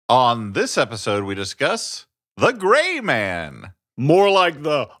On this episode, we discuss The Gray Man. More like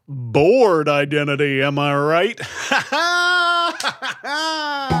the bored identity, am I right?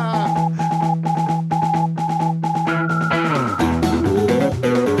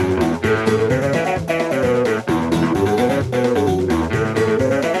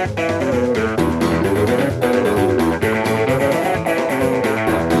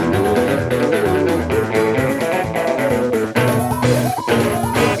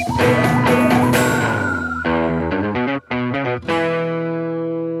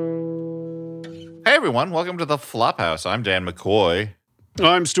 Hey everyone, welcome to the Flophouse. I'm Dan McCoy.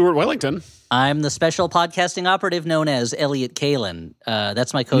 I'm Stuart Wellington. I'm the special podcasting operative known as Elliot Kalin.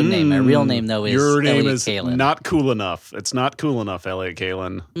 That's my code name. My real name, though, is Your name Elliot is Kalin. not cool enough. It's not cool enough, Elliot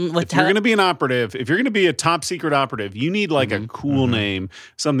Kalin. What If you're going to be an operative, if you're going to be a top secret operative, you need like a cool name,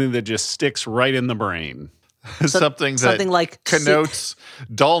 something that just sticks right in the brain. Something that something like connotes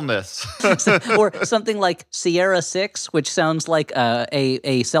dullness. or something like Sierra 6, which sounds like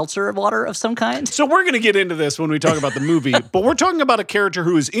a seltzer water of some kind. So we're going to get into this when we talk about the movie, but we're talking about a character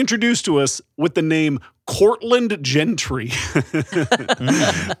who is introduced to us with the name Cortland Gentry.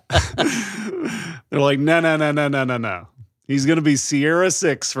 They're like, no. He's going to be Sierra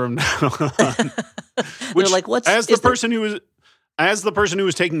 6 from now on. They're like, what's As the person who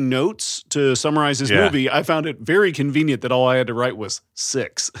was taking notes to summarize his movie, I found it very convenient that all I had to write was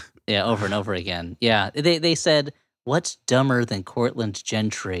 6. Yeah, over and over again. Yeah, they said, what's dumber than Cortland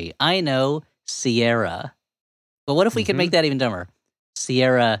Gentry? I know, Sierra. But what if we could make that even dumber?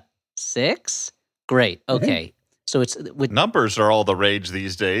 Sierra 6? Great, okay. So it's with Numbers are all the rage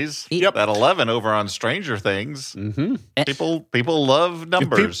these days. Yep. That 11 over on Stranger Things. Mm-hmm. People love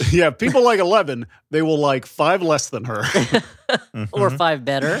numbers. People like 11. They will like 5 less than her. or 5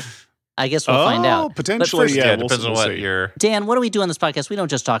 better. I guess we'll find out. Potentially, But first, yeah, we'll depends on see. what you're... Dan, what do we do on this podcast? We don't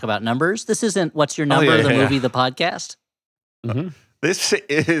just talk about numbers. This isn't What's Your Number, the movie, the podcast. Mm-hmm. This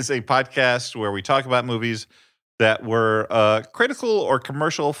is a podcast where we talk about movies that were critical or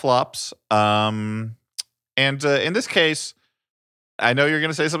commercial flops. And in this case, I know you're going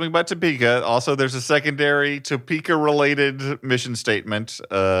to say something about Topeka. Also, there's a secondary Topeka-related mission statement,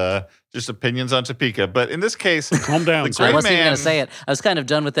 just opinions on Topeka. But in this case, Calm down. The sir. I Gray wasn't even Man- going to say it. I was kind of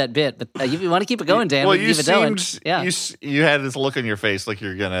done with that bit. But if you want to keep it going, Dan, well, we can you keep it going. seemed Yeah. you had this look on your face like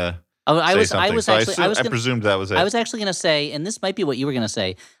you're going to I say was something. So actually, I presumed that was it. I was actually going to say, and this might be what you were going to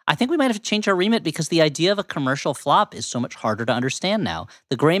say, I think we might have to change our remit because the idea of a commercial flop is so much harder to understand now.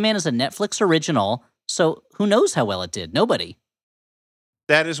 The Gray Man is a Netflix original, so who knows how well it did? Nobody.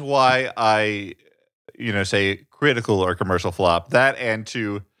 That is why I, say critical or commercial flop. That and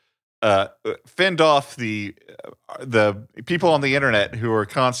to fend off the people on the internet who are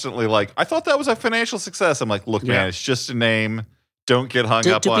constantly like, I thought that was a financial success. I'm like, look, man, it's just a name. Don't get hung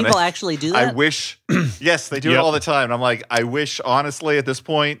up Do on it. people actually do that? I wish, yes, they do it Yep. all the time. And I'm like, I wish, honestly, at this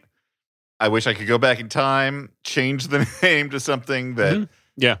point, I wish I could go back in time, change the name to something that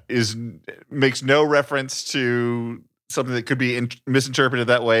makes no reference to something that could be misinterpreted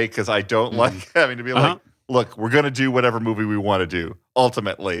that way, because I don't like having to be like, look, we're going to do whatever movie we want to do,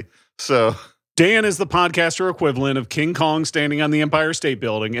 ultimately. So Dan is the podcaster equivalent of King Kong standing on the Empire State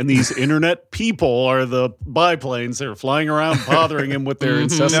Building, and these internet people are the biplanes that are flying around bothering him with their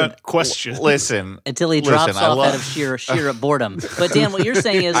incessant questions. Listen. Until he drops off out of sheer boredom. But Dan, what you're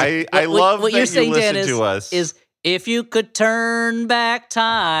saying is, I love what that you're you saying, Dan, listen to us. is if you could turn back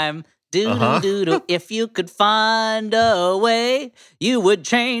time, if you could find a way, you would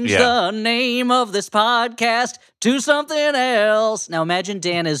change the name of this podcast to something else. Now imagine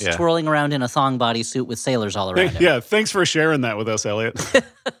Dan is twirling around in a thong bodysuit with sailors all around him. Yeah, thanks for sharing that with us, Elliot.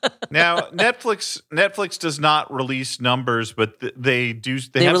 Now, Netflix does not release numbers, but they do.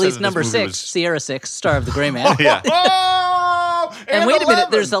 They have released said that number this movie 6, was- Sierra 6, star of the Gray Man. And wait a minute,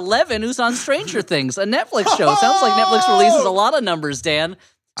 there's 11 who's on Stranger Things, a Netflix show. Sounds like Netflix releases a lot of numbers, Dan.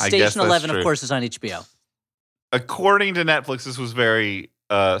 I guess Station that's 11, true. of course, is on HBO. According to Netflix, this was very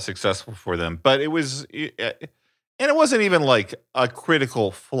successful for them, but it was, and it wasn't even like a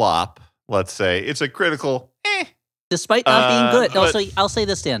critical flop. Let's say it's a critical. Despite not being good. but- Also, I'll say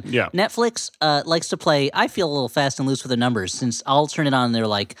this, Dan. Yeah. Netflix likes to play, I feel a little fast and loose with the numbers, since I'll turn it on and they're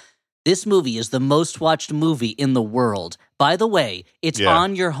like, this movie is the most watched movie in the world. By the way, it's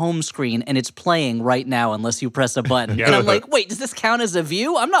on your home screen and it's playing right now unless you press a button. And I'm like, wait, does this count as a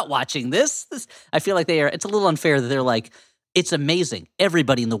view? I'm not watching this. I feel like it's a little unfair that they're like, it's amazing.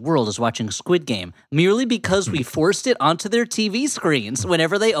 Everybody in the world is watching Squid Game merely because we forced it onto their TV screens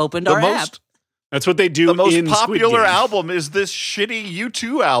whenever they opened our app. That's what they do. The most in popular Squid Game. album is this shitty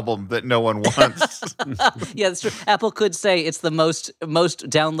U2 album that no one wants. Yeah, that's true. Apple could say it's the most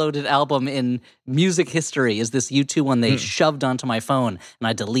downloaded album in music history is this U2 one they shoved onto my phone, and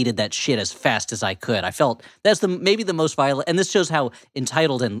I deleted that shit as fast as I could. I felt that's maybe the most violent, and this shows how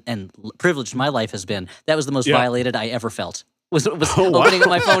entitled and privileged my life has been. That was the most violated I ever felt. Was opening up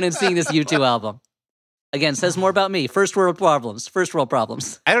my phone and seeing this U2 album. Again, says more about me. First world problems.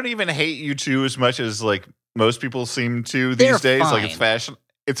 I don't even hate U2 as much as like most people seem to They're these days. fine. Like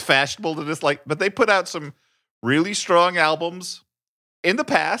it's fashionable to dislike, but they put out some really strong albums in the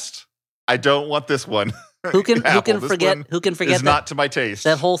past. I don't want this one. Who can This forget? one Who can forget is not to my taste.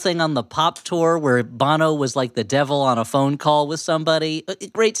 that whole thing on the Pop tour where Bono was like the devil on a phone call with somebody?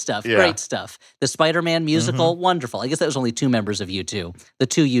 Great stuff. Yeah. Great stuff. The Spider-Man musical, wonderful. I guess that was only two members of U2. The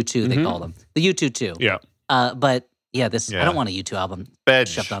two U2 they call them. The U2 2. Yeah. But yeah, I Yeah. don't want a U2 album Bedge.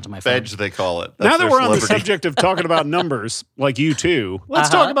 shoved onto my phone. Bedge, they call it. Now That's that their we're on the celebrity. subject of talking about numbers, like U2, let's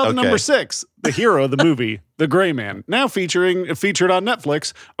talk about the number 6, the hero of the movie, The Gray Man. Now featured on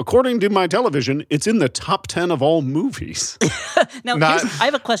Netflix. According to my television, it's in the top 10 of all movies. Now, I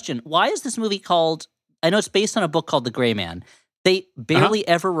have a question. Why is this movie called? I know it's based on a book called The Gray Man. They barely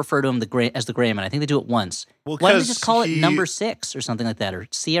ever refer to him as the Gray Man. I think they do it once. Well, Why don't they 'cause just call it Number 6 or something like that, or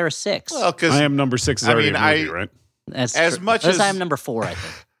Sierra 6? Well, because I Am Number 6 is already in the movie, right? That's as true. much Unless I as- am number 4, I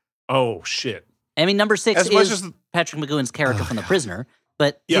think. Oh, shit. I mean, number 6 As much is as- Patrick McGowan's character from The Prisoner,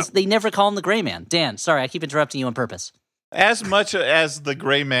 but Yeah. they never call him the Gray Man. Dan, sorry, I keep interrupting you on purpose. as much as the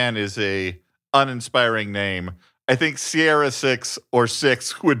Gray Man is a uninspiring name, I think Sierra 6 or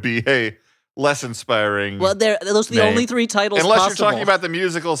 6 would be a less inspiring. Well, those are the Name. only 3 titles Unless possible. you're talking about the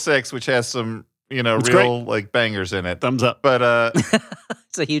musical 6, which has some, It's real like bangers in it. Thumbs up. But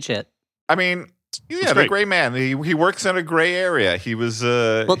It's a huge hit. I mean, the great. Gray Man. He works in a gray area. He was.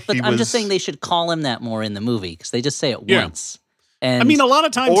 Well, but he I'm was, just saying they should call him that more in the movie because they just say it Yeah. once. And I mean, a lot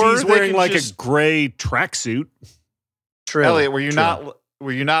of times Or he's they wearing can like just- a gray tracksuit. true. Elliot, were you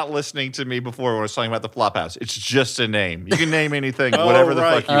True. not listening to me before when I was talking about the Flophouse? It's just a name. You can name anything, Oh, whatever the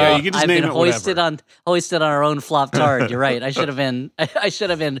right. fuck you Yeah, want. you can just I've name been it hoisted whatever. on our own flop tard. You're right. I should have been. I should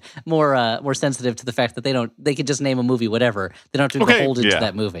have been more sensitive to the fact that they could just name a movie whatever. They don't have to be Okay. beholden Yeah. to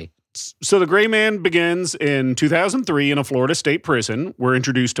that movie. So The Gray Man begins in 2003 in a Florida state prison. We're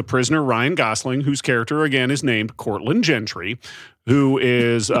introduced to prisoner Ryan Gosling, whose character again is named Cortland Gentry, who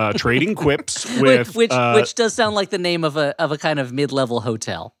is trading quips with which does sound like the name of a kind of mid-level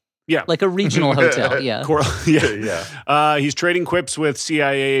hotel. Yeah. Like a regional hotel. Yeah. Yeah. He's trading quips with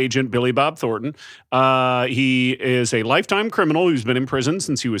CIA agent Billy Bob Thornton. He is a lifetime criminal who's been in prison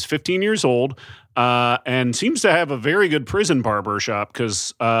since he was 15 years old, and seems to have a very good prison barber shop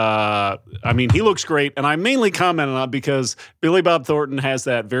because, he looks great. And I mainly commented on it because Billy Bob Thornton has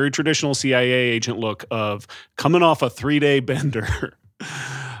that very traditional CIA agent look of coming off a 3-day bender.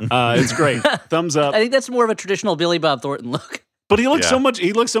 It's great. Thumbs up. I think that's more of a traditional Billy Bob Thornton look. But he looks Yeah. so much.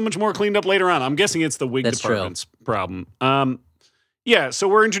 He looks so much more cleaned up later on. I'm guessing it's the wig That's true. department's problem. So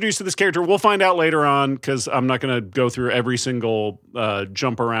we're introduced to this character. We'll find out later on because I'm not going to go through every single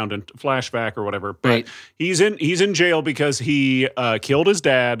jump around and flashback or whatever. But Right. he's in jail because he killed his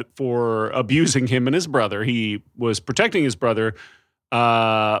dad for abusing him and his brother. He was protecting his brother.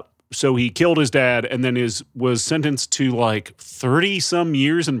 So he killed his dad and then was sentenced to like 30 some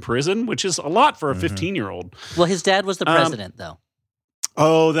years in prison, which is a lot for a 15-year-old. Well, his dad was the president, though.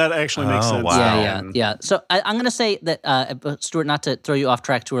 Oh, that actually makes Oh, sense. wow. Yeah. So I'm going to say that, Stuart, not to throw you off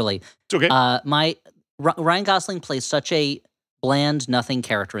track too early. It's okay. Ryan Gosling plays such a bland, nothing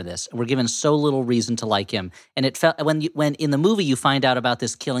character in this. We're given so little reason to like him, and it felt when in the movie you find out about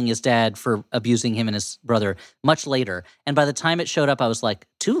this killing his dad for abusing him and his brother much later. And by the time it showed up, I was like,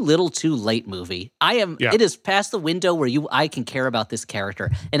 too little, too late. Movie. Yeah. It is past the window where I can care about this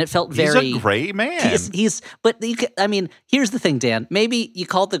character, and it felt very. He's a gray man. Here's the thing, Dan. Maybe you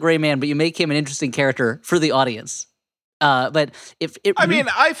call it the Gray Man, but you make him an interesting character for the audience. But if it,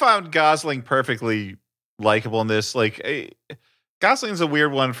 I found Gosling perfectly likable in this. Like, Gosling's a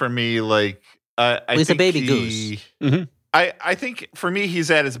weird one for me. Like, I he's a think baby he- goose. Mhm. I think for me, he's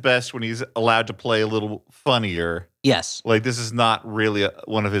at his best when he's allowed to play a little funnier. Yes. Like, this is not really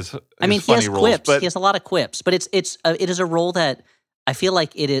one of his. He funny has roles, quips. but He has a lot of quips, but it is a role that I feel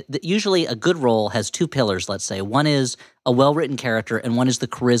like it is. Usually, a good role has two pillars. Let's say one is a well-written character, and one is the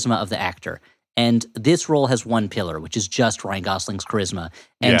charisma of the actor. And this role has one pillar, which is just Ryan Gosling's charisma,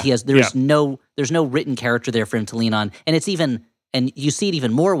 and Yeah. there's no written character there for him to lean on, and it's even, and you see it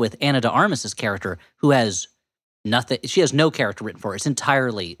even more with Ana de Armas's character, who has nothing. She has no character written for her. It's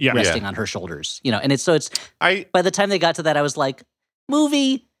entirely resting on her shoulders, and it's I by the time they got to that, I was like,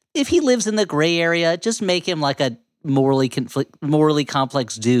 movie, if he lives in the gray area, just make him like a morally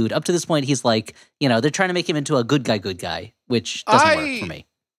complex dude. Up to this point, he's like, they're trying to make him into a good guy, which doesn't work for me.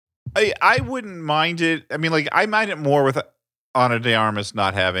 I wouldn't mind it. I mean, like, I mind it more with Ana de Armas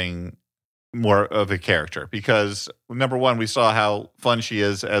not having more of a character because, number one, we saw how fun she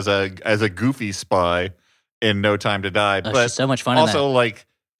is as a goofy spy in No Time to Die. But she's so much fun. Also, like,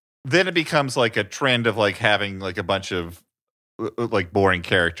 then it becomes like a trend of like having like a bunch of like boring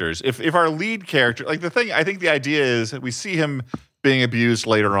characters. If our lead character, like I think the idea is we see him being abused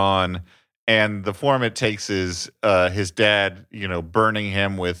later on. And the form it takes is his dad, burning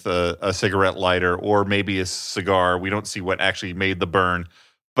him with a cigarette lighter or maybe a cigar. We don't see what actually made the burn,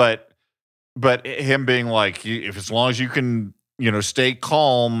 but him being like, if as long as you can, stay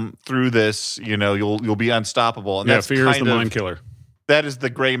calm through this, you'll be unstoppable. And that's fear is the mind killer. That is the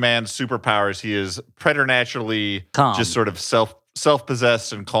gray man's superpowers. He is preternaturally calm. Just sort of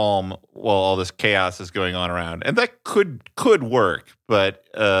self-possessed and calm while all this chaos is going on around, and that could work, but.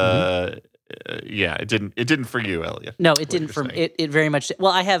 Yeah, it didn't for you, Elliot. No, it didn't for me. It very much.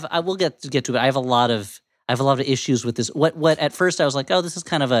 Well, I will get to it. I have a lot of issues with this. What at first I was like, oh, this is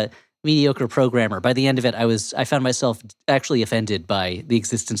kind of a mediocre programmer. By the end of it, I found myself actually offended by the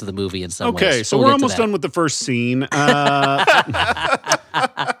existence of the movie in some ways. Okay, so we're almost done with the first scene.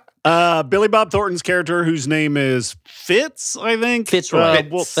 Billy Bob Thornton's character, whose name is Fitz, I think. Fitzroy.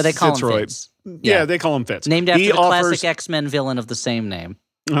 But they call him Fitz. Yeah, they call him Fitz. Named after the classic X-Men villain of the same name.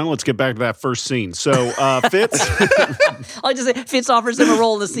 Well, let's get back to that first scene. So, Fitz. I'll just say Fitz offers him a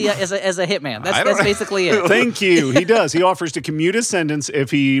role in the CIA as a hitman. That's basically it. Thank you. He does. He offers to commute his sentence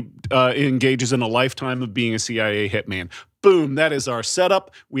if he engages in a lifetime of being a CIA hitman. Boom. That is our setup.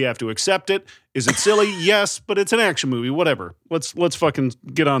 We have to accept it. Is it silly? Yes, but it's an action movie. Whatever. Let's fucking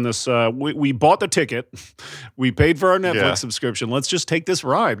get on this. We bought the ticket. We paid for our Netflix subscription. Let's just take this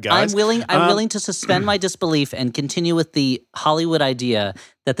ride, guys. I'm willing to suspend my disbelief and continue with the Hollywood idea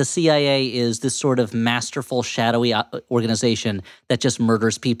that the CIA is this sort of masterful, shadowy organization that just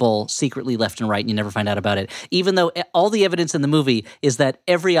murders people secretly left and right, and you never find out about it. Even though all the evidence in the movie is that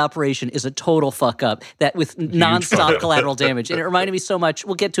every operation is a total fuck up, that with nonstop collateral damage. And it reminded me so much.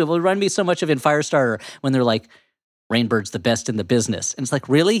 We'll get to it. But it reminded me so much of in Firestarter when they're like, Rainbird's the best in the business. And it's like,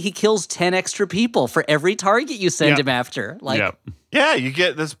 really? He kills 10 extra people for every target you send him after. Like, yeah, you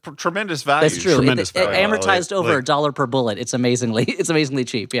get this tremendous value. That's true. Tremendous value. Amortized over $1 per bullet. It's amazingly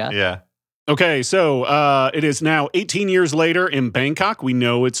cheap. Yeah. Yeah. Okay, so it is now 18 years later in Bangkok. We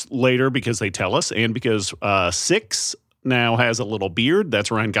know it's later because they tell us, and because Six now has a little beard.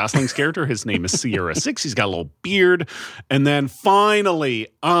 That's Ryan Gosling's character. His name is Sierra Six. He's got a little beard. And then finally,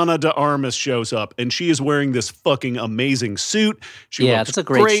 Ana de Armas shows up, and she is wearing this fucking amazing suit. She looks it's a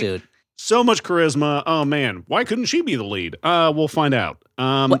great suit. So much charisma. Oh, man. Why couldn't she be the lead? We'll find out.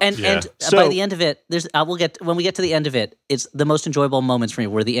 And by the end of it, when we get to the end of it, it's the most enjoyable moments for me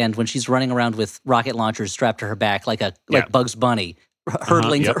were the end when she's running around with rocket launchers strapped to her back like Bugs Bunny,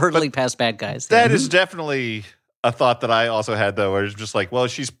 hurtling past bad guys. That is definitely a thought that I also had, though, where it's just like, well,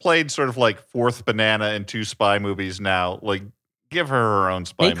 she's played sort of like fourth banana in 2 spy movies now. Like, give her her own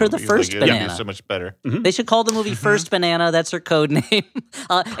spy movie. Make her the first banana. It'd be so much better. Mm-hmm. They should call the movie First Banana. That's her code name.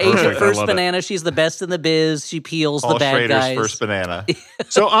 Agent First Banana. She's the best in the biz. She peels the bad Schrader's guys. First Banana.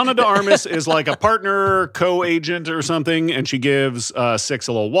 So Ana de Armas is like a partner, co-agent or something, and she gives Six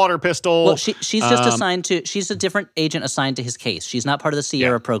a little water pistol. Well, she's just assigned to. She's a different agent assigned to his case. She's not part of the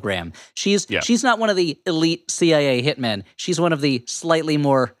Sierra program. She's not one of the elite CIA hitmen. She's one of the slightly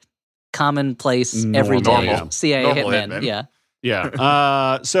more commonplace, everyday CIA hitmen. Yeah.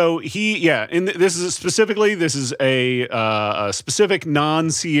 Yeah. So this is a specific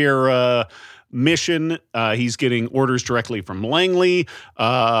non-Sierra mission. He's getting orders directly from Langley,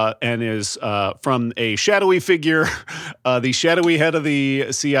 and is from a shadowy figure, the shadowy head of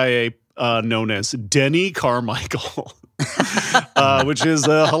the CIA, known as Denny Carmichael. Which is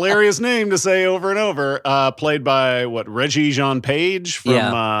a hilarious name to say over and over. Played by Reggie Jean Page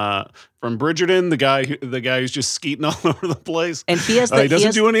from Bridgerton, the guy who's just skeeting all over the place. And he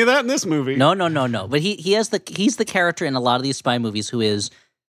doesn't do any of that in this movie. No. But he's the character in a lot of these spy movies who is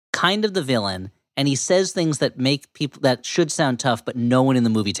kind of the villain, and he says things that make people that should sound tough, but no one in the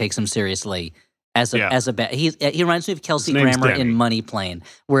movie takes him seriously. As a bad, he reminds me of Kelsey Grammer in Money Plane,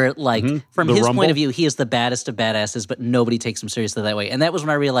 where from his point of view, he is the baddest of badasses, but nobody takes him seriously that way. And that was when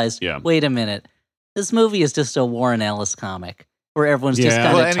I realized, wait a minute, this movie is just a Warren Ellis comic where everyone's just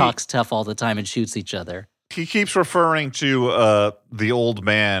kind of talks tough all the time and shoots each other. He keeps referring to the old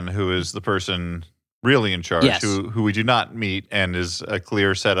man who is the person really in charge, who we do not meet, and is a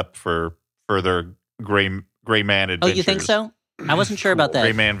clear setup for further gray man adventures. Oh, you think so? I wasn't sure about that.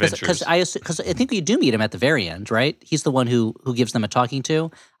 Rayman Ventures. Because I think you do meet him at the very end, right? He's the one who gives them a talking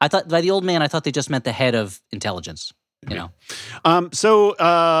to. I thought by the old man, I thought they just meant the head of intelligence. You know.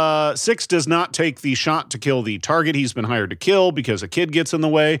 So Six does not take the shot to kill the target he's been hired to kill because a kid gets in the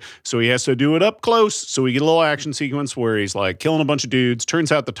way. So he has to do it up close. So we get a little action sequence where he's like killing a bunch of dudes.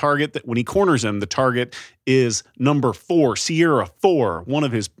 Turns out the target, that when he corners him, the target is number 4, Sierra 4, one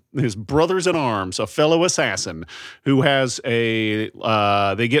of his brothers in arms, a fellow assassin who has they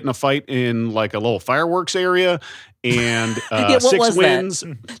get in a fight in like a little fireworks area. And Six wins.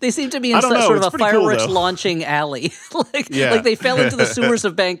 They seem to be in sort of a fireworks launching alley. like they fell into the sewers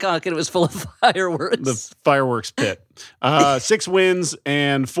of Bangkok and it was full of fireworks. The fireworks pit. 6 wins,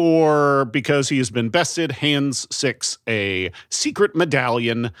 and 4, because he has been bested, hands 6 a secret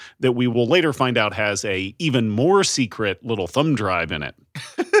medallion that we will later find out has a even more secret little thumb drive in it.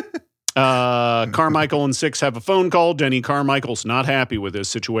 Carmichael and 6 have a phone call. Denny Carmichael's not happy with his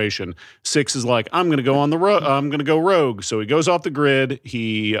situation. 6 is like, I'm going to go on the road. I'm going to go rogue. So he goes off the grid.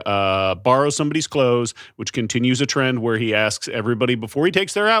 He borrows somebody's clothes, which continues a trend where he asks everybody before he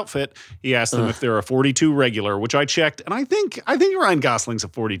takes their outfit. He asks them if they're a 42 regular, which I checked, and I think Ryan Gosling's a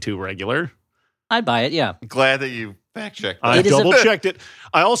 42 regular. I'd buy it. Yeah. Glad that you fact checked. I double checked it.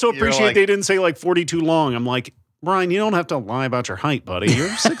 I also appreciate they didn't say like 42 long. I'm like, Brian, you don't have to lie about your height, buddy. You're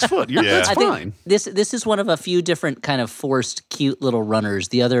 6 foot. That's fine. This is one of a few different kind of forced, cute little runners.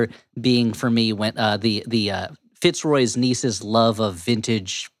 The other being for me when the Fitzroy's niece's love of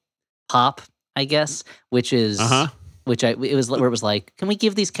vintage pop, I guess, which is where it was like, can we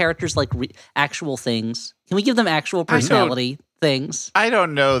give these characters like actual things? Can we give them actual personality things? I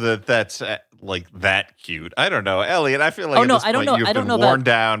don't know that that's like that cute. I don't know, Elliot. I feel like you've been worn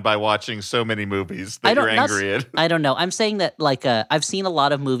down by watching so many movies that you're angry at. I don't know. I'm saying that like I've seen a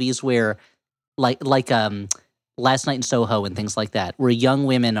lot of movies where like Last Night in Soho and things like that, where young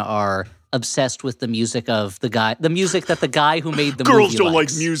women are obsessed with the music of the music that the guy who made the movie Girls don't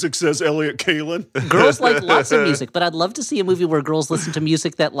likes. like music, says Elliot Kalin. Girls like lots of music, but I'd love to see a movie where girls listen to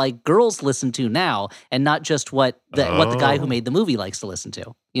music that like girls listen to now, and not just what the guy who made the movie likes to listen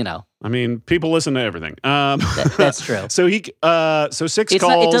to. You know, I mean, people listen to everything. That's true. So Six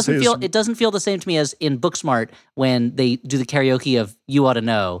calls. It doesn't feel the same to me as in Booksmart when they do the karaoke of "You Ought to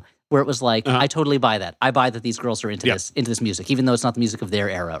Know," where it was like, I totally buy that. I buy that these girls are into this music, even though it's not the music of their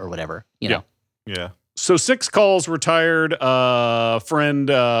era or whatever. You know. Yeah. So 6 calls retired friend,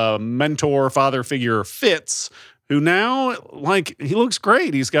 mentor, father figure Fitz, who now, like, he looks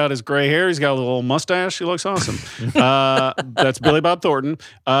great. He's got his gray hair. He's got a little mustache. He looks awesome. That's Billy Bob Thornton,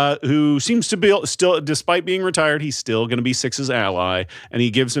 who seems to be still, despite being retired, he's still going to be Six's ally, and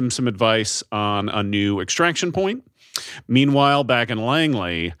he gives him some advice on a new extraction point. Meanwhile, back in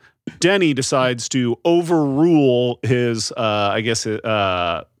Langley, Denny decides to overrule his,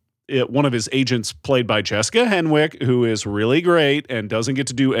 one of his agents, played by Jessica Henwick, who is really great and doesn't get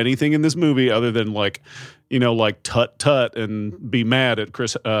to do anything in this movie other than like tut and be mad at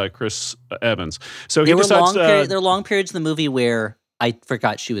Chris Evans. So he decides there are long periods in the movie where I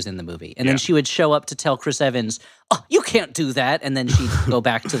forgot she was in the movie, and then she would show up to tell Chris Evans, "Oh, you can't do that," and then she'd go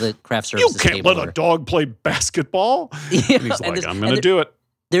back to the craft services table. You can't let a dog play basketball. Yeah, and he's like, "I'm going to do it."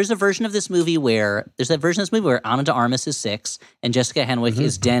 There's a version of this movie where Ana de Armas is 6 and Jessica Henwick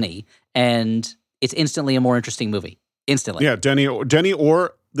is Denny, and it's instantly a more interesting movie. Instantly, yeah, Denny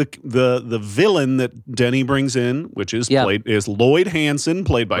or the villain that Denny brings in, which is Lloyd Hansen,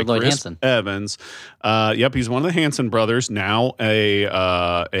 played by Chris Evans. He's one of the Hansen brothers, now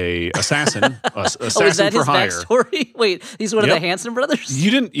a assassin, assassin is that for his hire. Backstory? Wait, he's one of the Hansen brothers.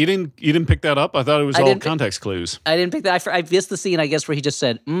 You didn't pick that up? I thought it was all context clues. I didn't pick that. I missed the scene, I guess, where he just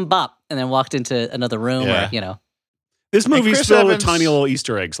said "bop" and then walked into another room. Or, This movie's filled with tiny little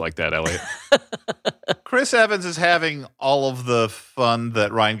Easter eggs like that, Elliot. Chris Evans is having all of the fun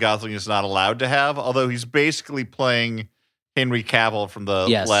that Ryan Gosling is not allowed to have, although he's basically playing Henry Cavill from the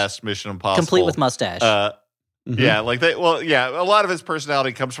last Mission Impossible. Complete with mustache. Yeah, a lot of his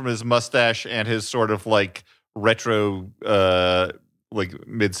personality comes from his mustache and his sort of like retro like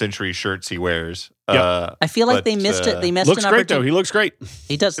mid-century shirts he wears. I feel like they missed it. They missed looks great though. He looks great.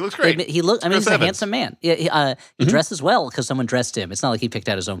 He does. He looks great. He's a handsome man. He dresses well because someone dressed him. It's not like he picked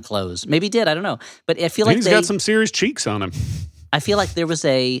out his own clothes. Maybe he did. I don't know. But I feel like he's got some serious cheeks on him. I feel like there was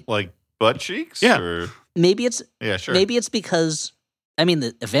a like butt cheeks. Yeah. Or? Maybe it's sure. Maybe it's because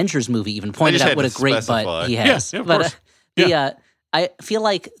the Avengers movie even pointed out what a great butt he has. Yeah, of course. I feel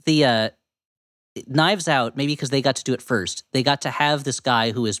like the Knives Out, maybe because they got to do it first, they got to have this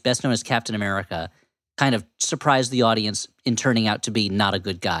guy who is best known as Captain America kind of surprise the audience in turning out to be not a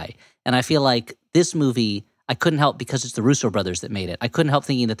good guy. And I feel like this movie, I couldn't help, because it's the Russo brothers that made it, I couldn't help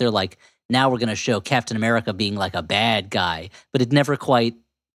thinking that they're like, now we're going to show Captain America being like a bad guy, but it never quite,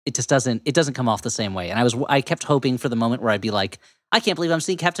 it doesn't come off the same way. And I kept hoping for the moment where I'd be like, I can't believe I'm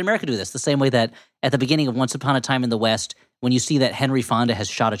seeing Captain America do this. The same way that at the beginning of Once Upon a Time in the West, when you see that Henry Fonda has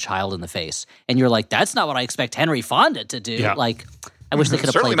shot a child in the face, and you're like, that's not what I expect Henry Fonda to do. Yeah. Like, I wish they could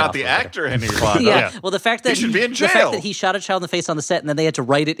have Certainly played not off the of it. actor Henry Fonda. Yeah. Well, the fact that He should be in the fact jail. that he shot a child in the face on the set, and then they had to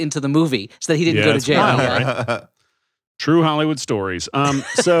write it into the movie so that he didn't Yeah, go to it's jail. wild, Yeah. right? True Hollywood stories.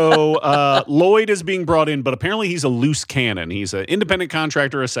 So Lloyd is being brought in, but apparently he's a loose cannon. He's an independent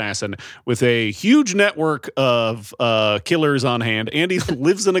contractor assassin with a huge network of killers on hand, and he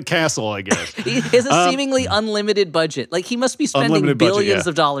lives in a castle, I guess. He has a seemingly unlimited budget. Like, he must be spending Unlimited budget, billions yeah.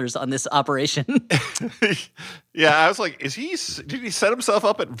 of dollars on this operation. Yeah, I was like, did he set himself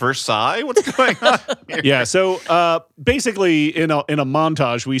up at Versailles? What's going on here? Yeah, so basically in a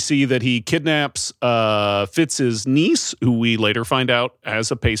montage, we see that he kidnaps Fitz's niece, who we later find out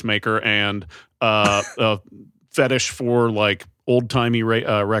has a pacemaker and a fetish for like old-timey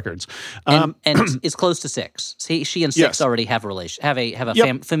records. And it's close to 6. She and 6 Yes. already have a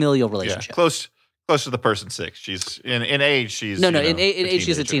Yep. familial Yeah, relationship. close to the person 6. She's in age. She's In a age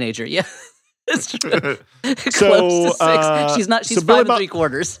she's a teenager. Yeah. It's true. So, Close to 6. She's not. She's so Billy 5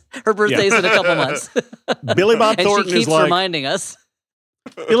 3/4. Her birthday's in a couple months, Billy Bob and she Thornton keeps is like reminding us.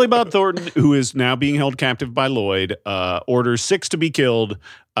 Billy Bob Thornton, who is now being held captive by Lloyd, orders 6 to be killed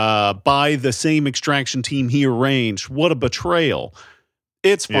by the same extraction team he arranged. What a betrayal!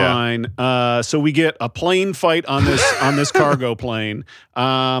 It's fine. So we get a plane fight on this cargo plane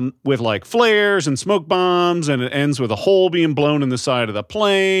with like flares and smoke bombs, and it ends with a hole being blown in the side of the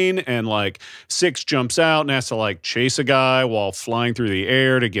plane, and like 6 jumps out and has to like chase a guy while flying through the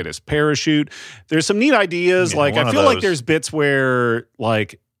air to get his parachute. There's some neat ideas. Yeah, like one I of feel like those. there's bits where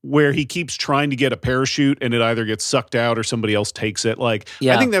he keeps trying to get a parachute and it either gets sucked out or somebody else takes it. Like,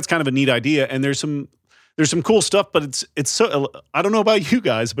 Yeah. I think that's kind of a neat idea. And there's some cool stuff, but it's so, I don't know about you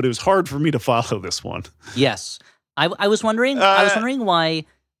guys, but it was hard for me to follow this one. Yes, I was wondering. I was wondering why,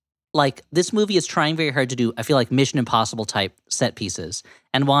 like, this movie is trying very hard to do, I feel like, Mission Impossible type set pieces,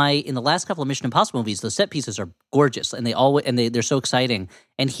 and why in the last couple of Mission Impossible movies, those set pieces are gorgeous and they're so exciting.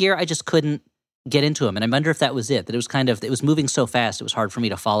 And here, I just couldn't get into them, and I wonder if that was it. That it was moving so fast, it was hard for me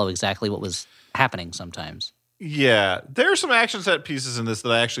to follow exactly what was happening sometimes. Yeah, there are some action set pieces in this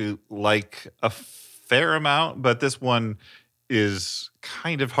that I actually like a fair amount, but this one is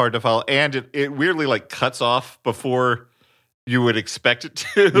kind of hard to follow, and it weirdly like cuts off before you would expect it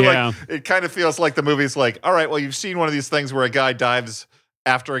to. Yeah. Like, it kind of feels like the movie's like, all right, well, you've seen one of these things where a guy dives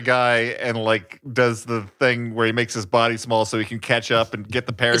after a guy and like does the thing where he makes his body small so he can catch up and get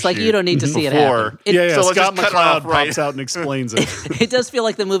the parachute. It's like you don't need to see it before. happen. It, Yeah. So let's Scott just cut it McCloud off, right? pops out and explains it. It does feel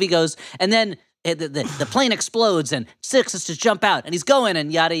like the movie goes, and then the plane explodes, and 6 has to jump out, and he's going,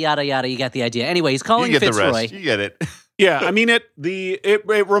 and yada yada yada. You got the idea. Anyway, he's calling You get the Fitzroy. rest. You get it. Yeah, I mean it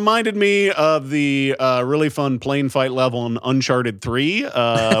reminded me of the really fun plane fight level in Uncharted 3,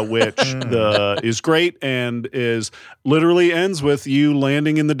 which is great and is literally ends with you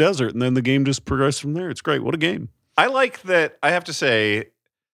landing in the desert, and then the game just progresses from there. It's great. What a game. I like that. I have to say,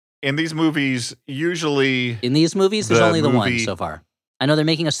 in these movies, usually In these movies, there's The only the one movie- so far. I know they're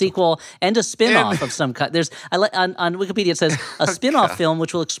making a sequel and a spin-off of some kind. On Wikipedia it says a spin-off film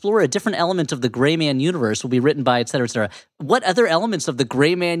which will explore a different element of the Gray Man universe will be written by et cetera, et cetera. What other elements of the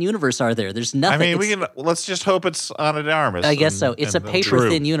Gray Man universe are there? There's I nothing. mean, let's just hope it's Ana de Armas. I guess so. It's a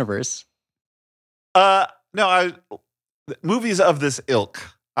paper-thin universe. No, movies of this ilk.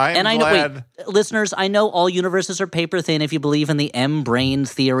 I am glad. Listeners, I know all universes are paper-thin if you believe in the M-brain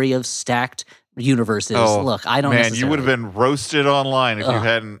theory of stacked universes. Look, I don't Man, you would have been roasted online if you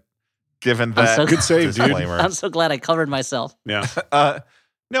hadn't given that so- Good save, dude. disclaimer. I'm so glad I covered myself. Yeah.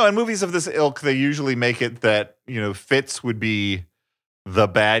 No, in movies of this ilk, they usually make it that, Fitz would be the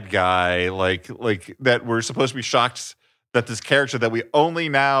bad guy, like that we're supposed to be shocked that this character that we only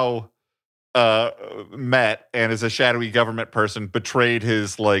now met and is a shadowy government person betrayed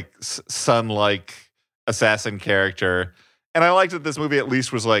his like son-like assassin character. And I liked that this movie at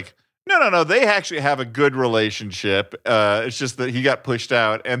least was like, no, they actually have a good relationship. It's just that he got pushed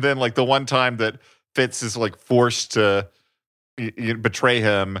out. And then like the one time that Fitz is like forced to betray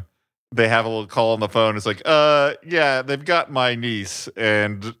him, they have a little call on the phone. It's like, yeah, they've got my niece.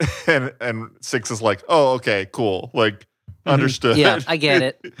 And 6 is like, oh, okay, cool. Like, understood. Yeah, I get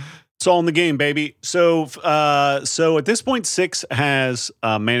it. It's all in the game, baby. So at this point, 6 has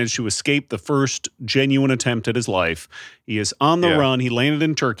managed to escape the first genuine attempt at his life. He is on the run. He landed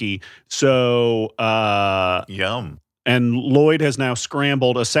in Turkey. So Yum. And Lloyd has now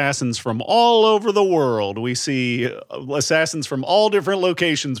scrambled assassins from all over the world. We see assassins from all different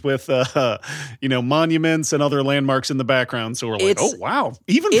locations with, monuments and other landmarks in the background. So we're like, oh wow,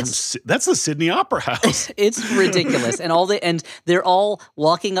 that's the Sydney Opera House. It's ridiculous, and they're all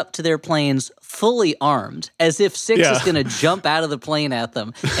walking up to their planes fully armed, as if Six is going to jump out of the plane at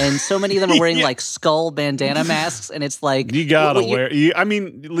them. And so many of them are wearing like skull bandana masks, and it's like you gotta wear. You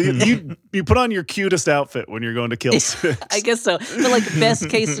put on your cutest outfit when you're going to kill Six. I guess so. But like best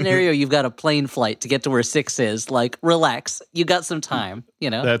case scenario, you've got a plane flight to get to where Six is. Like, relax. You got some time,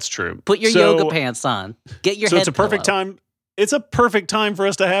 That's true. Put your yoga pants on. Get your head it's a perfect time. It's a perfect time for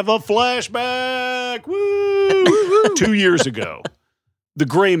us to have a flashback. Woo! 2 years ago, the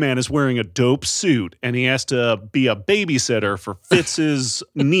Gray Man is wearing a dope suit, and he has to be a babysitter for Fitz's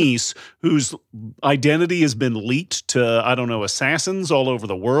niece, whose identity has been leaked to, assassins all over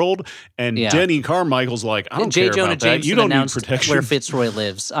the world. And Denny Carmichael's like, I don't care about that. You don't need protection. Where Fitzroy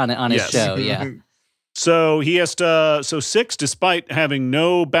lives on his show, yeah. So he has to. So Six, despite having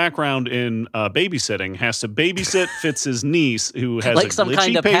no background in babysitting, has to babysit Fitz's niece, who has like a some glitchy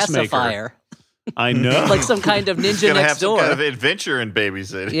kind of pacemaker. Pacifier. I know, like some kind of ninja next door. Some kind of adventure in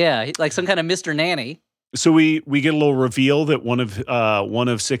babysitting. Yeah, like some kind of Mr. Nanny. So we get a little reveal that one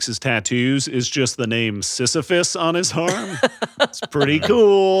of Six's tattoos is just the name Sisyphus on his arm. It's pretty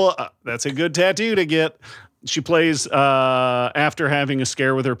cool. That's a good tattoo to get. She plays after having a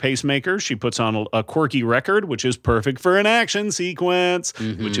scare with her pacemaker. She puts on a quirky record, which is perfect for an action sequence,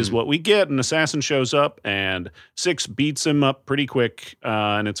 which is what we get. An assassin shows up, and Six beats him up pretty quick,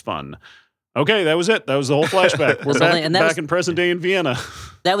 and it's fun. Okay, that was it. That was the whole flashback. We're back in present day in Vienna.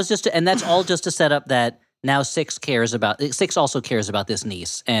 That was and that's all just to set up that now Six also cares about this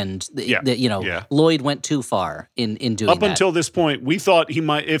niece, and Lloyd went too far in doing that. Up until this point, we thought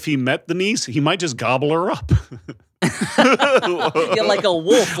if he met the niece, he might just gobble her up. Like a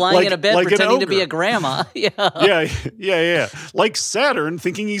wolf lying in a bed pretending to be a grandma. Yeah. Like Saturn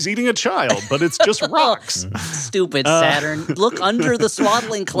thinking he's eating a child, but it's just rocks. Stupid Saturn. Look under the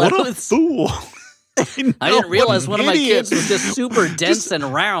swaddling clothes. What a fool. I didn't realize one of my kids was just super dense and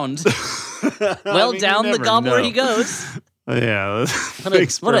round. Well, down the gobbler he goes. Yeah,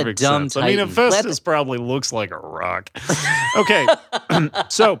 what a dumb sense. Titan. Hephaestus probably looks like a rock. Okay,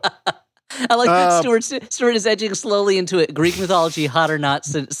 so I like that Stuart is edging slowly into a Greek mythology hot or not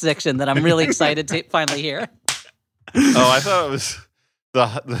section that I'm really excited to finally hear. Oh, I thought it was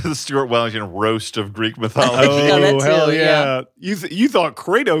the Stuart Wellington roast of Greek mythology. Oh, hell yeah. You thought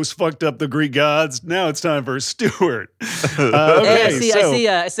Kratos fucked up the Greek gods. Now it's time for Stuart. Okay, hey,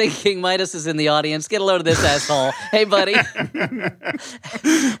 I see King Midas is in the audience. Get a load of this asshole. Hey, buddy. How's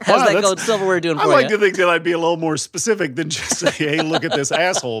that gold silverware doing for you? I like to think that I'd be a little more specific than just say, hey, look at this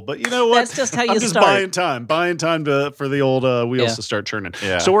asshole. But you know what? That's just how you start. I'm just buying time for the old wheels to start turning.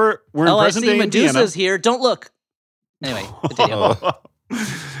 Yeah. So we're in present day Indiana. Medusa's here. Don't look. Anyway, continue.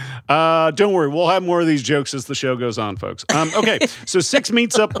 Don't worry, we'll have more of these jokes as the show goes on, folks. Okay, so Six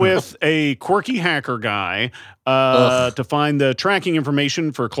meets up with a quirky hacker guy to find the tracking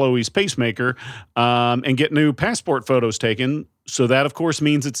information for Chloe's pacemaker and get new passport photos taken. So that, of course,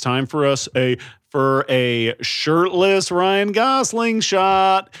 means it's time for us a shirtless Ryan Gosling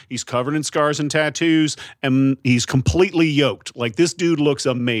shot. He's covered in scars and tattoos, and he's completely yoked. Like, this dude looks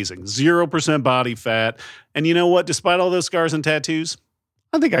amazing. 0% body fat. And you know what? Despite all those scars and tattoos,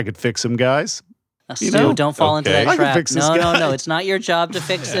 I think I could fix him, guys. Don't fall into that I trap. Can fix this guy. No. It's not your job to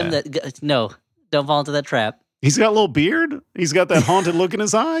fix him. No, don't fall into that trap. He's got a little beard. He's got that haunted look in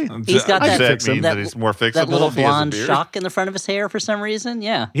his eye. He's got that he's more fixable. That little blonde shock in the front of his hair for some reason.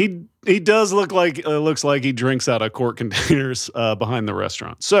 Yeah, he does look like looks like he drinks out of quart containers behind the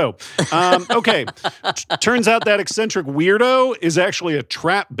restaurant. So, okay, turns out that eccentric weirdo is actually a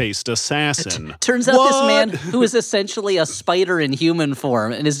trap-based assassin. Turns out this man who is essentially a spider in human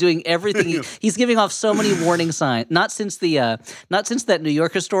form and is doing everything. He's giving off so many warning signs. Not since that New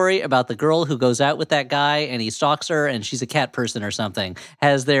Yorker story about the girl who goes out with that guy and he stalks her and she's a cat person or something.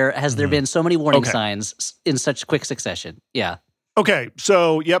 Has there been so many warning signs in such quick succession? Yeah. Okay,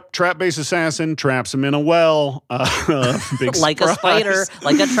 so trap-based assassin traps him in a well. Big like surprise. A spider,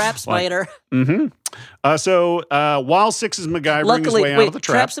 like a trap spider. So while Six is MacGyvering his way out of the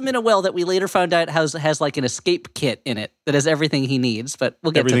trap, traps him in a well that we later found out has like an escape kit in it that has everything he needs. But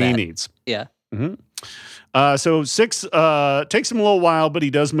we'll get to that. Everything he needs. Yeah. So Six takes him a little while, but he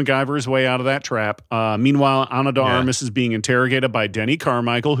does MacGyver his way out of that trap. Meanwhile, Ana de Armas is being interrogated by Denny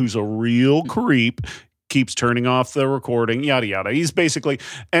Carmichael, who's a real creep. Keeps turning off the recording, yada yada. He's basically,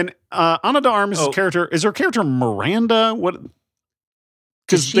 and Ana de Armas' character is her character Miranda. What?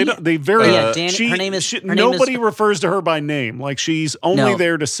 Because they very her name is nobody refers to her by name. Like she's only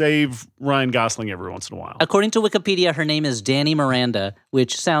there to save Ryan Gosling every once in a while. According to Wikipedia, her name is Danny Miranda,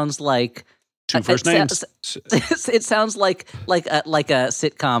 which sounds like two first names. It sounds like a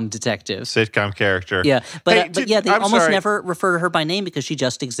sitcom detective, sitcom character. Yeah, but they almost never refer to her by name because she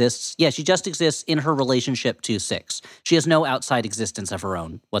just exists. Yeah, she just exists in her relationship to Six. She has no outside existence of her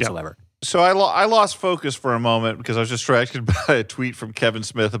own whatsoever. Yep. So I lost focus for a moment because I was distracted by a tweet from Kevin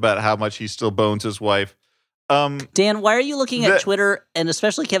Smith about how much he still bones his wife. Dan, why are you looking at Twitter and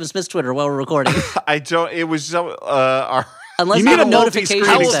especially Kevin Smith's Twitter while we're recording? I don't. It was unless you need a notification.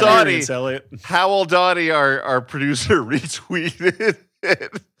 Howell Dottie, our producer, retweeted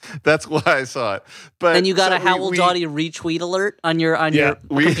it. That's why I saw it. But and you got a Howell Dottie retweet alert on your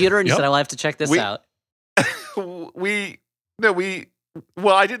computer, and you said, "I'll have to check this out."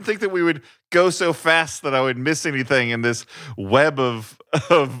 Well, I didn't think that we would go so fast that I would miss anything in this web of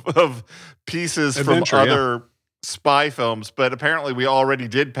pieces from other spy films. But apparently, we already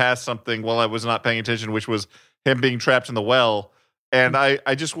did pass something while I was not paying attention, which was him being trapped in the well. And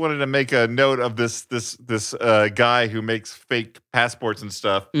I just wanted to make a note of this guy who makes fake passports and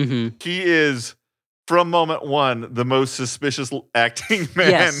stuff. Mm-hmm. He is, from moment one, the most suspicious acting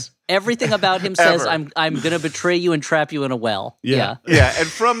man. Yes. Everything about him says, I'm going to betray you and trap you in a well. Yeah. And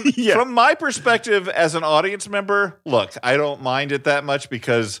from my perspective as an audience member, look, I don't mind it that much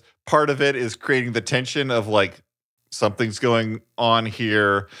because part of it is creating the tension of like something's going on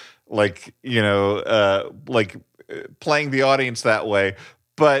here, like, playing the audience that way.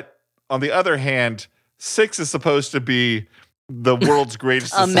 But on the other hand, Six is supposed to be the world's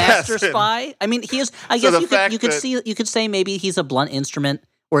greatest assassin. Master spy. I mean, he is. I guess you could say maybe he's a blunt instrument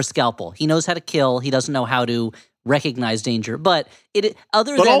or a scalpel. He knows how to kill. He doesn't know how to recognize danger. But it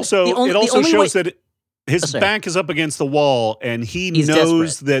also shows that his back is up against the wall, and he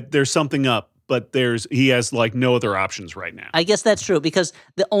knows that there's something up. But he has like no other options right now. I guess that's true because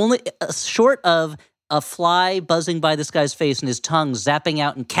the only short of a fly buzzing by this guy's face and his tongue zapping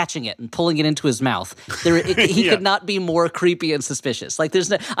out and catching it and pulling it into his mouth, he could not be more creepy and suspicious. Like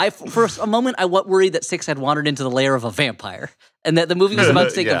for a moment, I worried that Six had wandered into the lair of a vampire and that the movie was about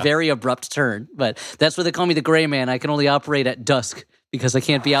to take a very abrupt turn. But that's why they call me the Gray Man. I can only operate at dusk because I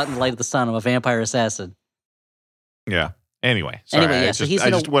can't be out in the light of the sun. I'm a vampire assassin. Yeah. Anyway, sorry. I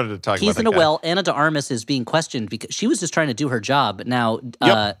just wanted to talk about that. He's in a well. Ana de Armas is being questioned because she was just trying to do her job. But now,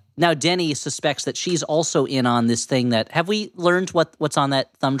 now Denny suspects that she's also in on this thing. Have we learned what's on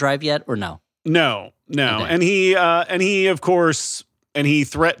that thumb drive yet, or no? No. Okay. And he of course, he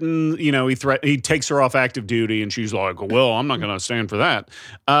threatened. He takes her off active duty, and she's like, "Well, I'm not going to stand for that."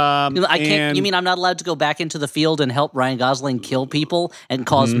 I can't. You mean I'm not allowed to go back into the field and help Ryan Gosling kill people and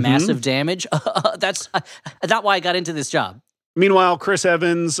cause massive damage? That's not why I got into this job. Meanwhile, Chris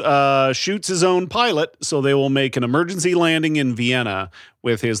Evans shoots his own pilot, so they will make an emergency landing in Vienna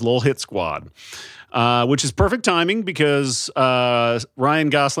with his little hit squad, which is perfect timing because Ryan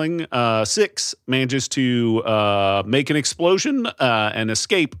Gosling, Six, manages to make an explosion and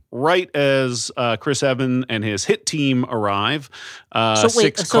escape right as Chris Evans and his hit team arrive.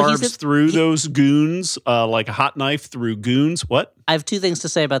 Six carves through those goons like a hot knife through goons. What? I have two things to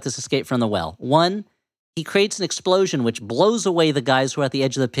say about this escape from the well. One, he creates an explosion which blows away the guys who are at the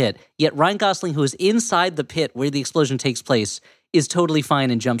edge of the pit. Yet Ryan Gosling, who is inside the pit where the explosion takes place, is totally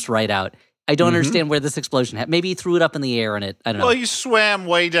fine and jumps right out. I don't understand where this explosion happened. Maybe he threw it up in the air and I don't know. Well, he swam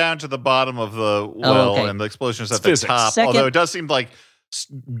way down to the bottom of the well and the explosion is at the top. Although it does seem like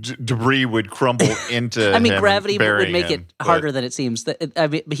debris would crumble into him. Gravity would make it harder than it seems. But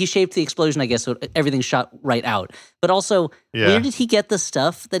he shaped the explosion, I guess, so everything shot right out. But also, where did he get the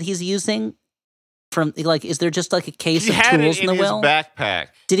stuff that he's using? From is there just like a case of tools in the well? He had it in his backpack.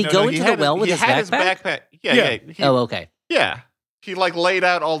 Did he go into the well with his backpack? He had his backpack. Yeah. Okay. Yeah. He laid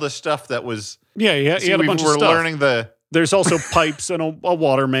out all the stuff that was. Yeah, he had a bunch of stuff. Learning There's also pipes and a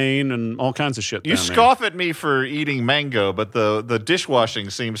water main and all kinds of shit. You scoff at me for eating mango, but the dishwashing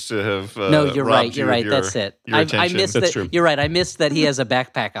seems to have. No, you're right. You're right. That's it. I missed that. True. You're right. I missed that he has a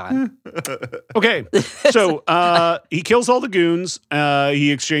backpack on. Okay, so he kills all the goons.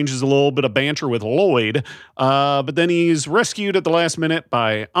 He exchanges a little bit of banter with Lloyd, but then he's rescued at the last minute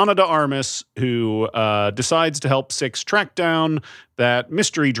by Ana de Armas, who decides to help Six track down that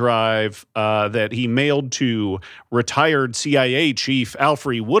mystery drive that he mailed to retired CIA chief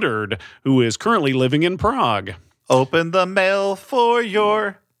Alfre Woodard, who is currently living in Prague. Open the mail for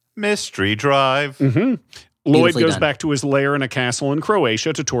your mystery drive. Mm-hmm. Lloyd goes back to his lair in a castle in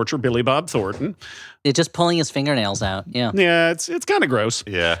Croatia to torture Billy Bob Thornton. It's just pulling his fingernails out. Yeah. Yeah, it's kind of gross.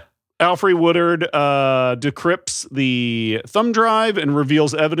 Yeah. Alfre Woodard decrypts the thumb drive and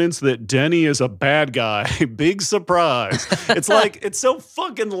reveals evidence that Denny is a bad guy. Big surprise. It's like, it's so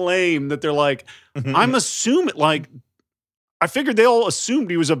fucking lame that they're like, I'm assuming, like, I figured they all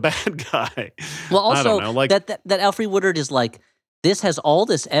assumed he was a bad guy. Well, also, I don't know, like, that Alfre Woodard is like, this has all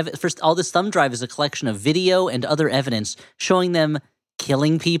this first, all this thumb drive is a collection of video and other evidence showing them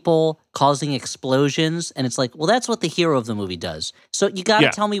killing people, causing explosions, and it's like, well, that's what the hero of the movie does. So you got to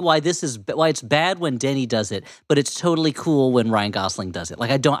tell me why it's bad when Denny does it, but it's totally cool when Ryan Gosling does it.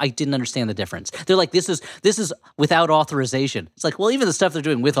 Like, I didn't understand the difference. They're like, this is without authorization. It's like, well, even the stuff they're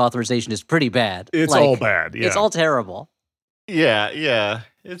doing with authorization is pretty bad. It's like, all bad. Yeah. It's all terrible. Yeah,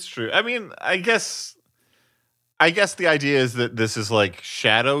 it's true. I mean, I guess the idea is that this is like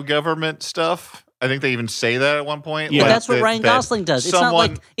shadow government stuff. I think they even say that at one point. Yeah, that's what Ryan Gosling does.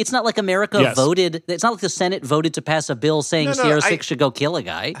 It's not like America voted. It's not like the Senate voted to pass a bill saying Sierra 6 should go kill a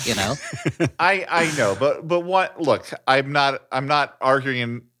guy. You know, I know, but what? Look, I'm not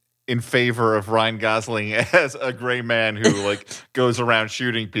arguing in favor of Ryan Gosling as a gray man who like goes around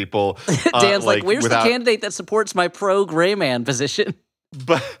shooting people. Dan's like, where's the candidate that supports my pro gray man position?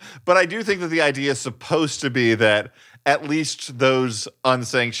 But I do think that the idea is supposed to be that at least those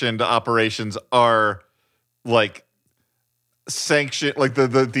unsanctioned operations are like sanctioned, like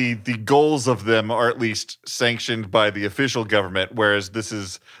the goals of them are at least sanctioned by the official government, whereas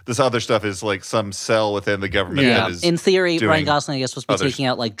this other stuff is like some cell within the government. Yeah, that is in theory, Ryan Gosling, I guess, was supposed to be taking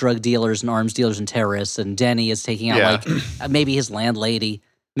out like drug dealers and arms dealers and terrorists, and Denny is taking out like maybe his landlady.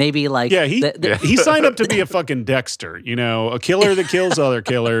 Maybe like he signed up to be a fucking Dexter, you know, a killer that kills other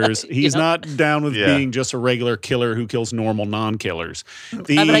killers. He's not down with being just a regular killer who kills normal non-killers. But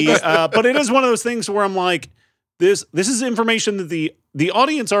it is one of those things where I'm like, this is information that the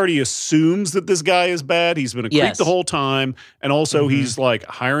audience already assumes that this guy is bad. He's been a creep the whole time, and also he's like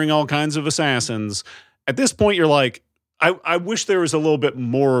hiring all kinds of assassins. At this point, you're like, I wish there was a little bit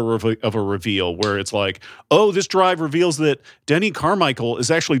more of a reveal where it's like, oh, this drive reveals that Denny Carmichael is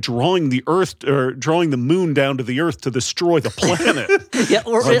actually drawing the Earth or drawing the moon down to the Earth to destroy the planet.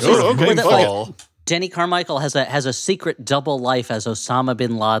 Like, Denny Carmichael has a secret double life as Osama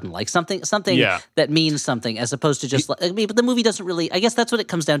bin Laden, like something that means something, as opposed to just like. I mean, but the movie doesn't really. I guess that's what it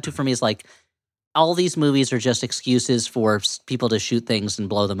comes down to for me. Is like, all these movies are just excuses for people to shoot things and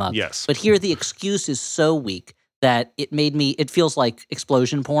blow them up. Yes, but here the excuse is so weak that it feels like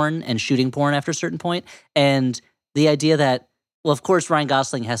explosion porn and shooting porn after a certain point. And the idea that, well, of course, Ryan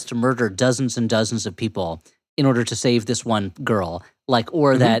Gosling has to murder dozens and dozens of people in order to save this one girl, like,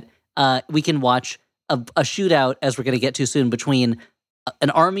 or that we can watch a shootout, as we're going to get to soon, between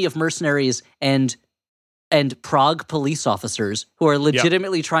an army of mercenaries and Prague police officers who are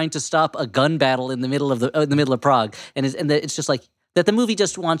legitimately trying to stop a gun battle in the middle of Prague. And it's just like that. The movie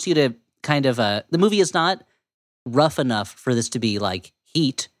just wants you to kind of the movie is not rough enough for this to be like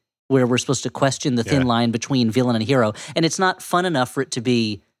Heat, where we're supposed to question the thin line between villain and hero, and it's not fun enough for it to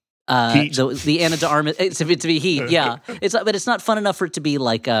be the Ana de Armas to be Heat. Yeah, but it's not fun enough for it to be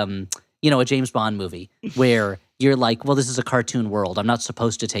like a James Bond movie where you're like, well, this is a cartoon world. I'm not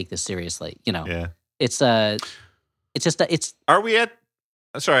supposed to take this seriously. You know, it's Are we at?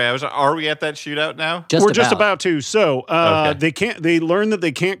 Sorry, are we at that shootout now? Just about to. So they learn that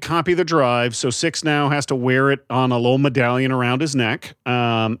they can't copy the drive, so 6 now has to wear it on a little medallion around his neck.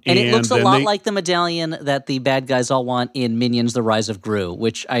 And it looks a lot like the medallion that the bad guys all want in Minions: The Rise of Gru,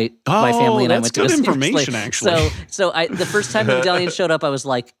 which my family and I went to. That's good information, actually. So the first time the medallion showed up, I was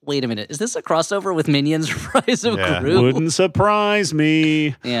like, wait a minute, is this a crossover with Minions: Rise of Gru? Wouldn't surprise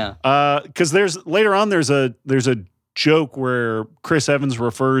me. Yeah. Because later on there's a joke where Chris Evans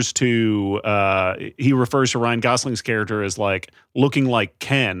refers to Ryan Gosling's character as like looking like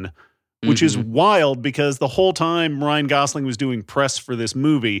Ken, which is wild because the whole time Ryan Gosling was doing press for this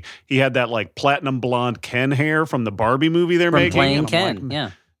movie, he had that like platinum blonde Ken hair from the Barbie movie they're making. Playing Ken,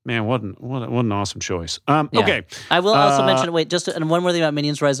 like, Man, what an awesome choice. Okay. I will also mention, and one more thing about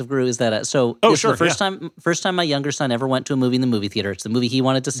Minions: Rise of Gru is that, the first time my younger son ever went to a movie in the movie theater. It's the movie he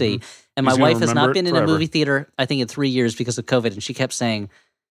wanted to see. And my wife has not been in a movie theater, I think, in 3 years because of COVID. And she kept saying,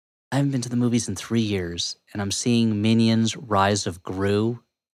 I haven't been to the movies in 3 years, and I'm seeing Minions: Rise of Gru.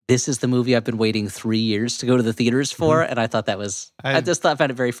 This is the movie I've been waiting 3 years to go to the theaters for. And I thought I just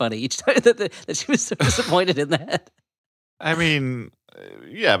found it very funny each time that she was so disappointed in that. I mean,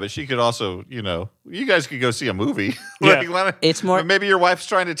 yeah, but she could also, you guys could go see a movie. Yeah. It's more. Maybe your wife's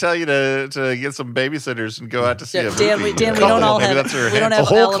trying to tell you to get some babysitters and go out to see a Dan, movie. we don't all Maybe have. that's her We don't hint. A have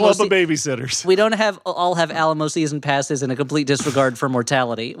whole Alamo club of babysitters. We don't all have Alamo season passes and a complete disregard for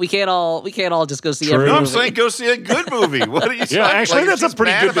mortality. We can't all just go see True. every No, I'm movie. saying go see a good movie. What are you Yeah, talking actually, like, if that's a she's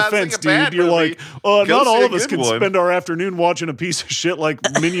pretty mad good about seeing defense, a bad dude. You're movie, like, go not see all a of us good can one. spend our afternoon watching a piece of shit like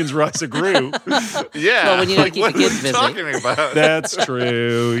Minions Rise of Gru. Yeah. Well, when you gotta keep what the kids are you busy. talking about? That's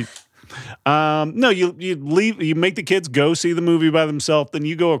true. No, you leave. You make the kids go see the movie by themselves. Then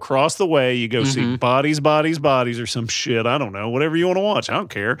you go across the way. You go see Bodies, or some shit. I don't know. Whatever you want to watch. I don't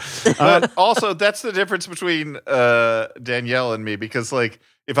care. But also, that's the difference between Danielle and me, because like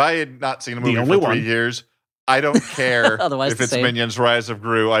if I had not seen a movie only for 3 one. years, I don't care Otherwise if the it's same. Minions Rise of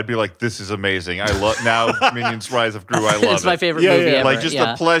Gru. I'd be like, this is amazing. I love now Minions Rise of Gru. I love It's my it. favorite Yeah, movie yeah. ever. Like just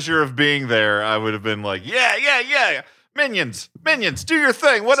yeah. the pleasure of being there. I would have been like, yeah. Minions, do your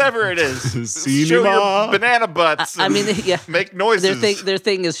thing, whatever it is. Show Cinema. your banana butts. I mean, and yeah. make noises. Their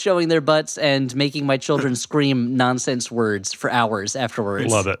thing is showing their butts and making my children scream nonsense words for hours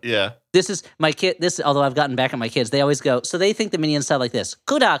afterwards. Love it. Yeah. This is my kid. Although I've gotten back at my kids, they always go. So they think the minions sound like this: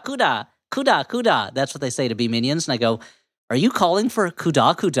 "Kuda, kuda, kuda, kuda." That's what they say to be minions. And I go, "Are you calling for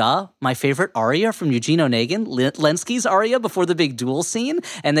Kuda, kuda, my favorite aria from Eugene Onegin, Lenski's aria before the big duel scene?"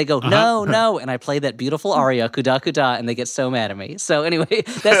 And they go, "No." And I play that beautiful aria, Kuda, kuda, and they get so mad at me. So anyway,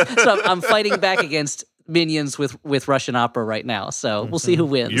 I'm fighting back against minions with Russian opera right now. So we'll see who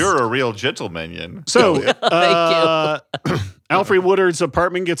wins. You're a real gentle minion. So, Thank Alfred Woodard's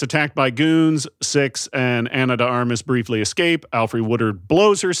apartment gets attacked by goons. Six and Anna de Armas briefly escape. Alfred Woodard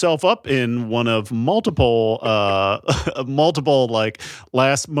blows herself up in one of multiple like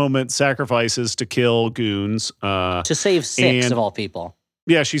last moment sacrifices to kill goons. to save six and- of all people.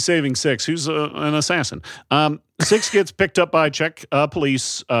 Yeah, she's saving Six, who's an assassin. Six gets picked up by Czech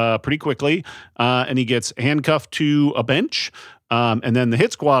police pretty quickly, and he gets handcuffed to a bench. And then the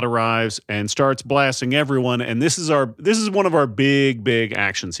hit squad arrives and starts blasting everyone. And this is one of our big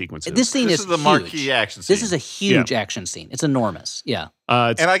action sequences. This scene This is is the huge. marquee action scene. This is a huge action scene. It's enormous. Yeah.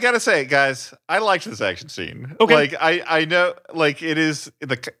 It's- And I gotta say, guys, I liked this action scene. Okay. Like I know, like it is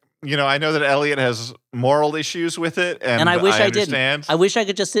I know that Elliot has moral issues with it, and I wish I didn't. understand. I wish I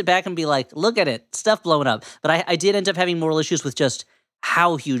could just sit back and be like, look at it, stuff blowing up. But I did end up having moral issues with just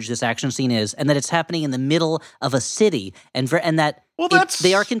how huge this action scene is, and that it's happening in the middle of a city, and that Well, that's-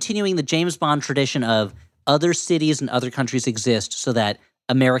 they are continuing the James Bond tradition of other cities and other countries exist so that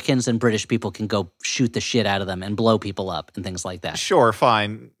Americans and British people can go shoot the shit out of them and blow people up and things like that. Sure,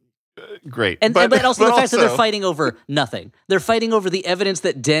 fine, great, And but also the fact that they're also- fighting over nothing. They're fighting over the evidence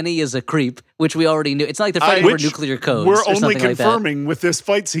that Denny is a creep, which we already knew. It's not like they're fighting over Which nuclear codes. we're or only something like that. confirming with this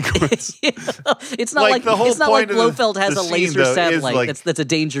fight sequence. It's not Like, like the whole it's not like point of the- Blofeld has the a scene, laser though, is, satellite like- that's a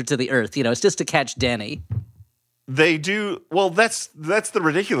danger to the Earth. It's just to catch Denny. They do well. That's the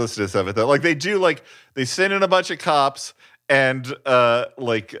ridiculousness of it, though. Like they do, like they send in a bunch of cops, and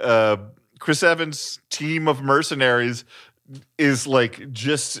Chris Evans' team of mercenaries is like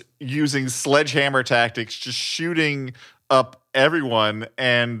just using sledgehammer tactics, just shooting up everyone.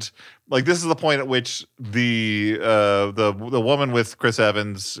 And like this is the point at which the woman with Chris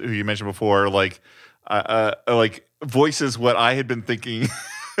Evans, who you mentioned before, like voices what I had been thinking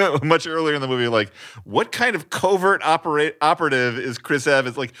much earlier in the movie. Like, what kind of covert operative is Chris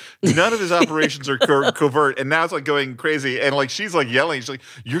Evans? Like, none of his operations are covert, and now it's like going crazy. And like she's like yelling, she's like,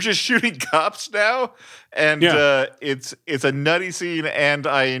 "You're just shooting cops now!" And it's a nutty scene, and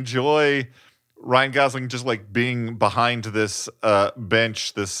I enjoy Ryan Gosling just like being behind this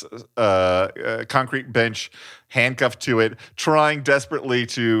bench, this concrete bench, handcuffed to it, trying desperately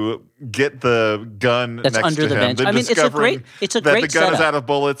to get the gun That's next under to the him. bench. Then I mean, it's a discovering great that the gun is setup. out of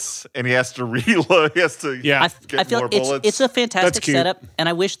bullets, and he has to reload. He has to Yeah. get I feel more it's bullets. it's a That's fantastic cute. setup, and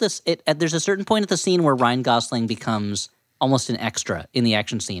I wish there's a certain point at the scene where Ryan Gosling becomes almost an extra in the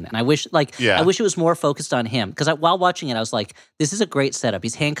action scene, and I wish it was more focused on him because while watching it, I was like, this is a great setup.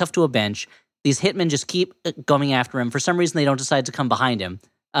 He's handcuffed to a bench. These hitmen just keep going after him. For some reason, they don't decide to come behind him.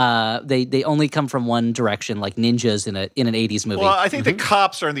 They only come from one direction, like ninjas in an 80s movie. Well, I think the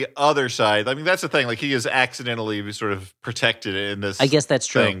cops are on the other side. I mean, that's the thing. Like, he is accidentally sort of protected in this. I guess that's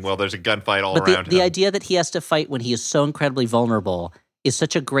true. thing. Well, there's a gunfight all But around the him. idea that he has to fight when he is so incredibly vulnerable is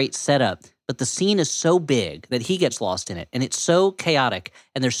such a great setup. But the scene is so big that he gets lost in it, and it's so chaotic.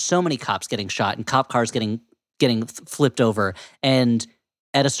 And there's so many cops getting shot and cop cars getting flipped over. And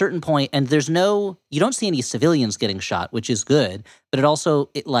at a certain point, and you don't see any civilians getting shot, which is good. But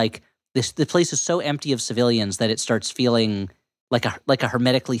the place is so empty of civilians that it starts feeling like a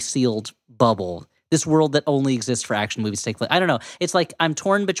hermetically sealed bubble. This world that only exists for action movies take place. I don't know. It's like I'm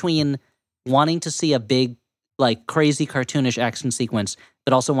torn between wanting to see a big, like crazy cartoonish action sequence,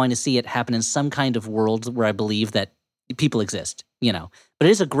 but also wanting to see it happen in some kind of world where I believe that people exist, But it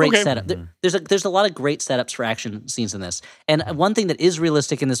is a great setup. There's a lot of great setups for action scenes in this. And one thing that is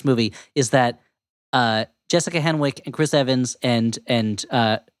realistic in this movie is that Jessica Henwick and Chris Evans and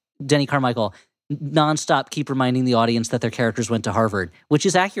Denny Carmichael nonstop keep reminding the audience that their characters went to Harvard, which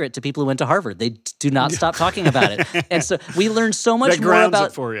is accurate to people who went to Harvard. They do not stop talking about it. And so we learn so much that more about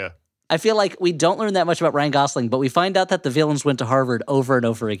it for you. I feel like we don't learn that much about Ryan Gosling, but we find out that the villains went to Harvard over and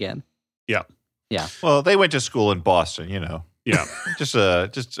over again. Yeah. Yeah. Well, they went to school in Boston, Yeah. just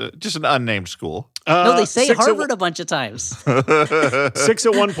an unnamed school. No, they say Harvard a bunch of times. 6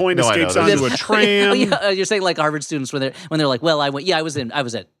 at one point escapes onto a tram. You're saying like Harvard students when they're like, well, I went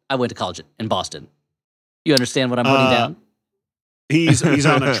to college in Boston. You understand what I'm putting down? He's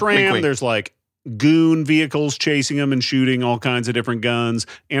on a tram. Wink, wink. There's like goon vehicles chasing him and shooting all kinds of different guns.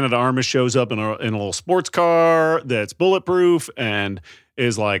 Ana de Armas shows up in a little sports car that's bulletproof and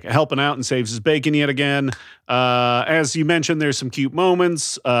is like helping out and saves his bacon yet again. As you mentioned, there's some cute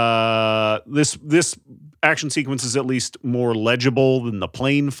moments. This action sequence is at least more legible than the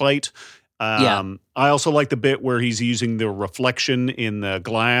plane fight. I also like the bit where he's using the reflection in the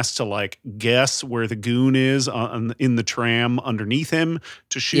glass to like guess where the goon is in the tram underneath him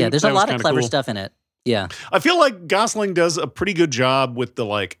to shoot. Yeah, there's a lot of clever stuff in it. Yeah. I feel like Gosling does a pretty good job with the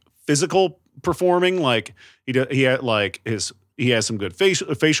like physical performing. Like he has some good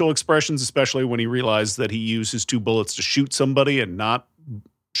facial expressions, especially when he realized that he used his 2 bullets to shoot somebody and not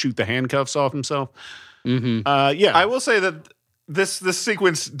shoot the handcuffs off himself. Mm-hmm. I will say that this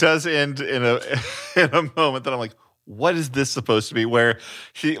sequence does end in a moment that I'm like, what is this supposed to be? Where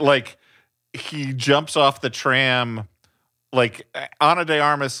he jumps off the tram, like Ana de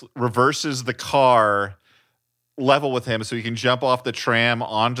Armas reverses the car level with him so he can jump off the tram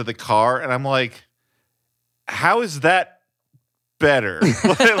onto the car, and I'm like, how is that better?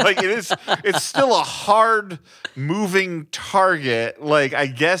 Like it's still a hard moving target. Like I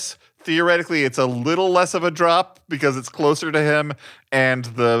guess theoretically it's a little less of a drop because it's closer to him and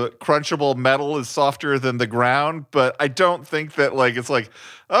the crunchable metal is softer than the ground, but I don't think that like it's like,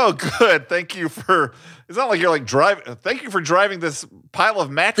 oh good, thank you for, it's not like you're like thank you for driving this pile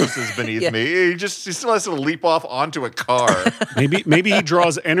of mattresses beneath me. He still has to leap off onto a car. Maybe he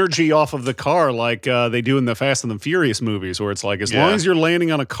draws energy off of the car like they do in the Fast and the Furious movies, where it's like as long as you're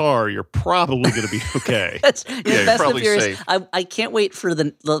landing on a car, you're probably going to be okay. Fast you're probably safe. I can't wait for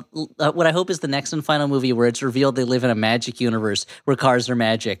the what I hope is the next and final movie where it's revealed they live in a magic universe where cars are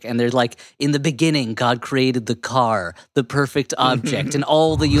magic, and they're like, in the beginning, God created the car, the perfect object, and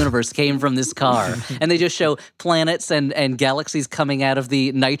all the universe came from this car, and they just show planets and galaxies coming out of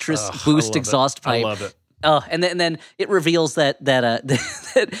the nitrous boost exhaust pipe. I love it. Oh, and then it reveals that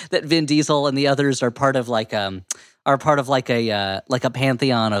that Vin Diesel and the others are part of like a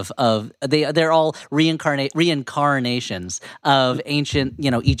pantheon of they're all reincarnations of ancient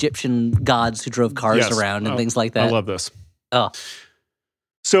Egyptian gods who drove cars around and things like that. I love this. Oh.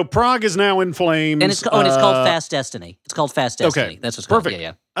 So Prague is now in flames. And it's called Fast Destiny. It's called Fast Destiny. Okay. That's what's called. Perfect.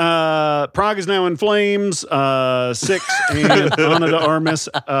 Yeah. Prague is now in flames. 6 and Ana de Armas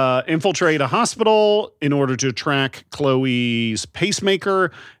infiltrate a hospital in order to track Chloe's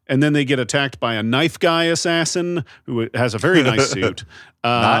pacemaker, and then they get attacked by a knife guy assassin who has a very nice suit.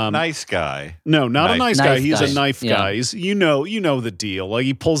 Not nice guy. No, not a nice guy. He's guy. a knife guy. He's, you know the deal. Like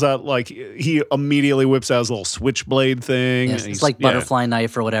he pulls out, like he immediately whips out his little switchblade thing. Yes, it's like butterfly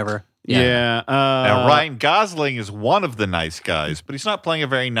knife or whatever. Yeah. Now, Ryan Gosling is one of the nice guys, but he's not playing a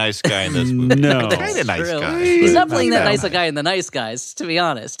very nice guy in this movie. No. Kind of nice guy. He's not playing that nice a guy in The Nice Guys, to be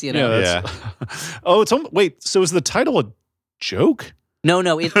honest. Yeah. Oh, wait. So is the title a joke? No.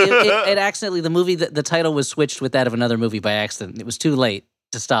 It accidentally, the movie, the title was switched with that of another movie by accident. It was too late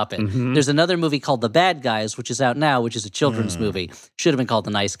to stop it. Mm-hmm. There's another movie called The Bad Guys, which is out now, which is a children's movie. Should have been called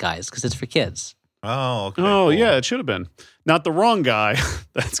The Nice Guys because it's for kids. Oh, okay. Oh, cool. yeah, it should have been. Not the wrong guy.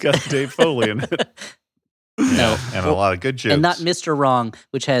 That's got Dave Foley in it. No. And a lot of good jokes. And not Mr. Wrong,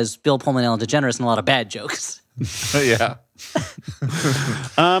 which has Bill Pullman, Ellen DeGeneres, and a lot of bad jokes. Yeah.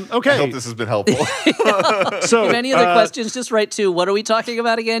 Okay. I hope this has been helpful. So, if any other questions, just write to, what are we talking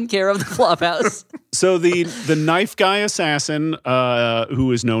about again? Care of the Flophouse. So the knife guy assassin,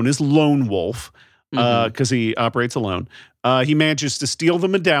 who is known as Lone Wolf, because he operates alone, he manages to steal the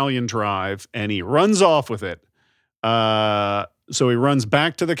medallion drive and he runs off with it. So he runs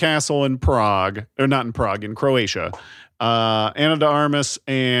back to the castle in Prague, or not in Prague, in Croatia. Ana de Armas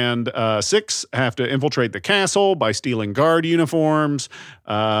and 6 have to infiltrate the castle by stealing guard uniforms.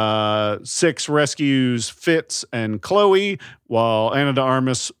 6 rescues Fitz and Chloe, while Ana de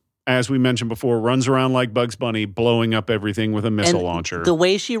Armas as we mentioned before, runs around like Bugs Bunny, blowing up everything with a missile launcher. The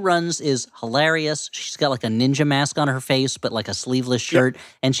way she runs is hilarious. She's got like a ninja mask on her face, but like a sleeveless shirt. Yep.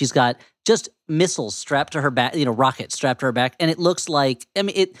 And she's got just missiles strapped to her back, rockets strapped to her back. And it looks like,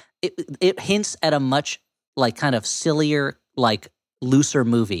 it hints at a much like kind of sillier, like looser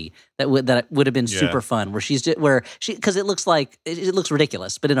movie that would have been super fun, because it looks like, it looks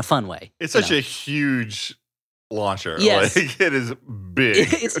ridiculous, but in a fun way. It's such a huge launcher. Yes. Like, it is big.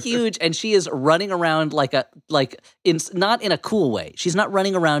 It's huge, and she is running around not in a cool way. She's not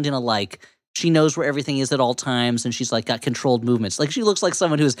running around in a like she knows where everything is at all times, and she's like got controlled movements. Like she looks like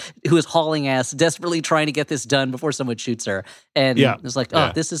someone who is hauling ass, desperately trying to get this done before someone shoots her. And it's like,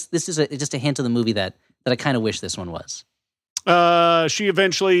 this is just a hint of the movie that I kind of wish this one was. She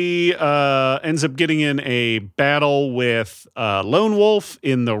eventually ends up getting in a battle with Lone Wolf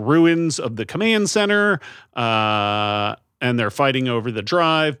in the ruins of the command center, and they're fighting over the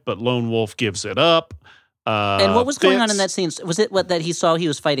drive, but Lone Wolf gives it up. And what was going on in that scene? Was it that he saw he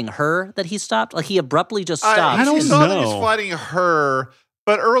was fighting her that he stopped? Like he abruptly just stopped? I don't know. That he was fighting her,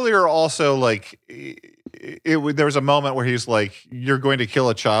 but earlier also, like, there was a moment where he's like, you're going to kill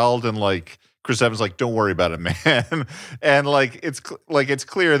a child, and like, Chris Evans like, don't worry about it, man. And like it's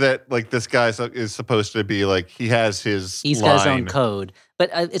clear that like this guy is supposed to be like he's got his own code,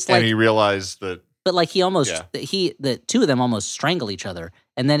 but it's like, and he realized that. But like he almost the two of them almost strangle each other,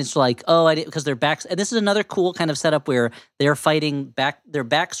 and then it's like, oh, I didn't, because their backs. And this is another cool kind of setup where they're fighting back. Their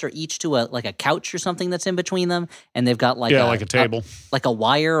backs are each to a couch or something that's in between them, and they've got like a table, like a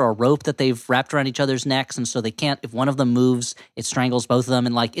wire or rope that they've wrapped around each other's necks, and so they can't. If one of them moves, it strangles both of them,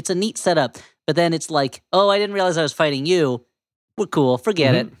 and like it's a neat setup. But then it's like, oh, I didn't realize I was fighting you. We're cool.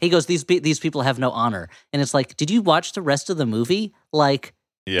 Forget it. He goes, these people have no honor. And it's like, did you watch the rest of the movie? Like,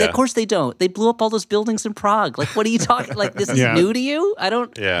 of course they don't. They blew up all those buildings in Prague. Like, what are you talking? Like, this is new to you? I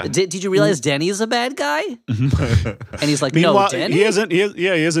don't. Yeah. Did you realize Denny's a bad guy? And he's like, meanwhile, no, Denny. He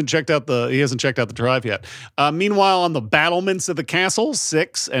hasn't checked out the drive yet. Meanwhile, on the battlements of the castle,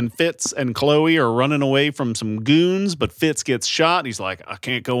 Six and Fitz and Chloe are running away from some goons, but Fitz gets shot. He's like, I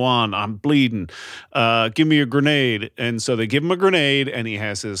can't go on. I'm bleeding. Give me a grenade. And so they give him a grenade, and he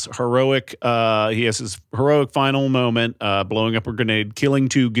has his heroic final moment, blowing up a grenade, killing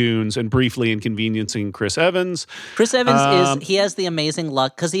two goons, and briefly inconveniencing Chris Evans. Chris Evans he has the amazing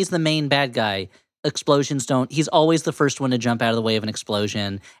luck because he's the main bad guy. Explosions he's always the first one to jump out of the way of an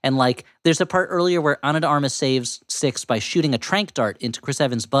explosion. And like, there's a part earlier where Ana de Armas saves Six by shooting a tranq dart into Chris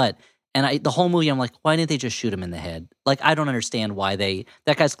Evans' butt. And the whole movie, I'm like, why didn't they just shoot him in the head? Like, I don't understand why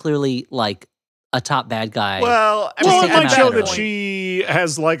that guy's clearly like a top bad guy. Well, it might show that she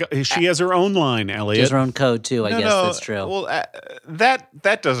has her own line, Elliot. She has her own code too. I guess that's true. Well,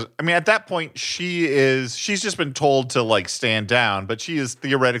 that doesn't. I mean, at that point, she's just been told to like stand down, but she is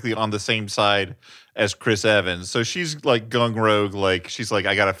theoretically on the same side as Chris Evans. So she's like going rogue. Like she's like,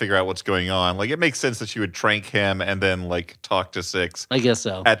 I got to figure out what's going on. Like it makes sense that she would trank him and then like talk to Six. I guess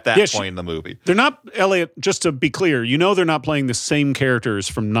so. At that point in the movie, they're not, Elliot. Just to be clear, they're not playing the same characters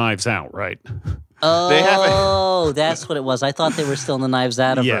from Knives Out, right? Oh, that's what it was. I thought they were still in the Knives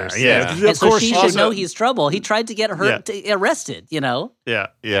Out-verse. Yeah. And so she should know he's trouble. He tried to get her arrested, Yeah.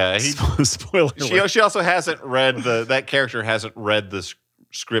 Yeah. Spoiler alert. She also hasn't read that character hasn't read the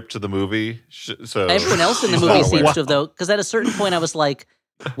script to the movie. So everyone else in the movie seems to have, though, because at a certain point I was like,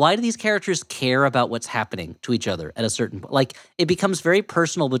 why do these characters care about what's happening to each other at a certain point? Like, it becomes very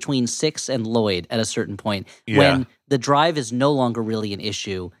personal between Six and Lloyd at a certain point when the drive is no longer really an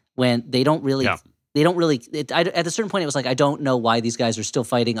issue, when they don't really... Yeah. They don't really... at a certain point, it was like, I don't know why these guys are still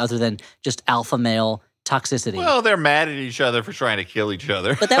fighting other than just alpha male toxicity. Well, they're mad at each other for trying to kill each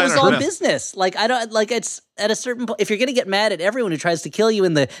other. But that was all business. Like, I don't... Like, it's... At a certain point, if you're going to get mad at everyone who tries to kill you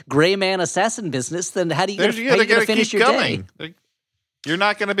in the gray man assassin business, then how are you going to finish your day? You're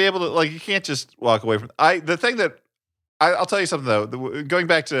not going to be able to... Like, you can't just walk away from... The thing that... I'll tell you something, though. Going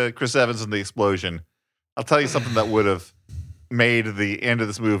back to Chris Evans and the explosion, I'll tell you something that would have made the end of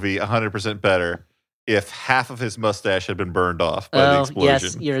this movie 100% better if half of his mustache had been burned off by the explosion.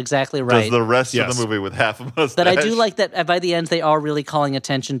 Yes, you're exactly right. Does the rest of the movie with half a mustache. But I do like that by the end they are really calling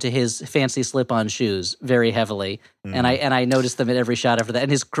attention to his fancy slip-on shoes very heavily, and I noticed them at every shot after that.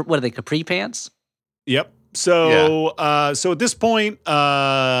 And his what are they, capri pants? Yep. So so at this point,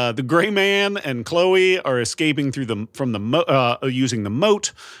 the gray man and Chloe are escaping using the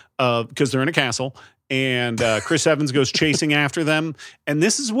moat because they're in a castle. And Chris Evans goes chasing after them, and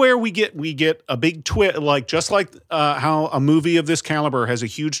this is where we get a big twist. Like just like how a movie of this caliber has a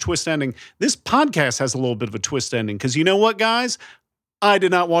huge twist ending, this podcast has a little bit of a twist ending. Because you know what, guys, I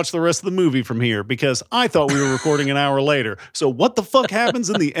did not watch the rest of the movie from here because I thought we were recording an hour later. So what the fuck happens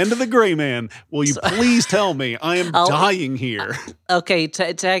in the end of The Gray Man? Will you please tell me? I am dying here. Okay,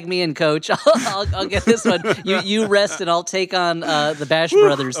 tag me in, Coach. I'll get this one. You rest, and I'll take on the Bash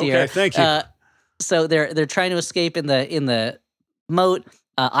Brothers here. Okay, thank you. So they're trying to escape in the moat.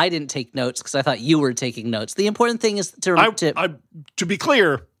 I didn't take notes because I thought you were taking notes. The important thing is to be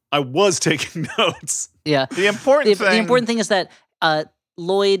clear, I was taking notes. Yeah. The important thing is that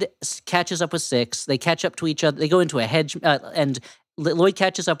Lloyd catches up with Six. They catch up to each other. They go into a hedge, and Lloyd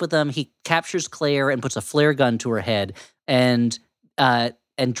catches up with them. He captures Claire and puts a flare gun to her head, and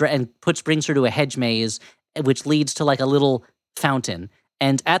brings her to a hedge maze, which leads to like a little fountain.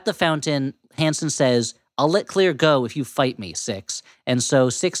 And at the fountain, Hansen says, "I'll let Claire go if you fight me, Six." And so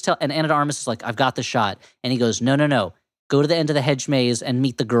Six and Ana de Armas is like, "I've got the shot." And he goes, No. Go to the end of the hedge maze and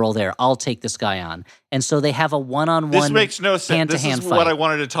meet the girl there. I'll take this guy on. And so they have a one-on-one This makes no sense. This is what I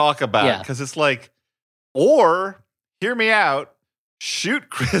wanted to talk about because it's like, or hear me out, shoot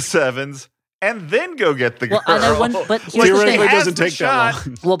Chris Evans and then go get the girl. But here's the thing. It doesn't take that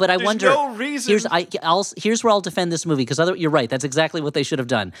long. Well, but I wonder. There's no reason. Here's where I'll defend this movie because you're right. That's exactly what they should have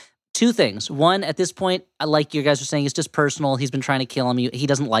done. Two things. One, at this point, like you guys are saying, it's just personal. He's been trying to kill him. He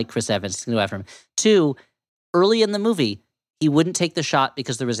doesn't like Chris Evans. He's going to go after him. Two, early in the movie, he wouldn't take the shot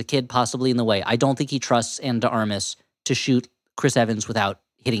because there was a kid possibly in the way. I don't think he trusts Ana de Armas to shoot Chris Evans without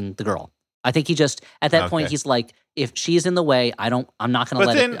hitting the girl. I think he just, at that point, he's like, if she's in the way, I'm not going to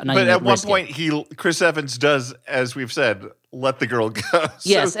let it. But at one point, Chris Evans does, as we've said, let the girl go.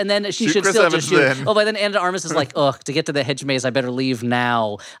 Yes, so and then she should Chris still Evans just shoot. then. Oh, but then Ana de Armas is like, ugh, to get to the hedge maze, I better leave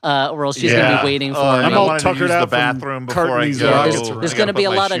now, or else she's going to be waiting for me. I'm all tuckered out the bathroom before I go. There's going to be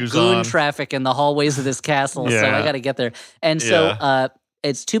a lot of goon traffic in the hallways of this castle, so I got to get there. And so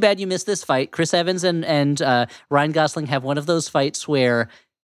it's too bad you missed this fight. Chris Evans and Ryan Gosling have one of those fights where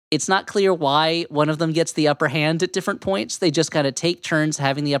it's not clear why one of them gets the upper hand at different points. They just kind of take turns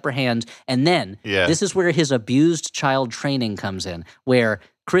having the upper hand. And then this is where his abused child training comes in, where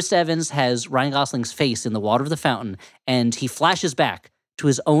Chris Evans has Ryan Gosling's face in the water of the fountain, and he flashes back to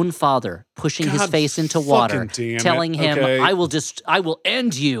his own father pushing his face into water, telling him, I will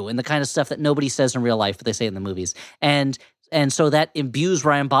end you, and the kind of stuff that nobody says in real life, but they say in the movies. And so that imbues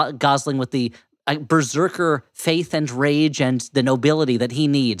Ryan Gosling with the berserker faith and rage and the nobility that he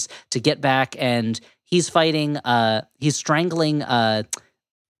needs to get back, and he's strangling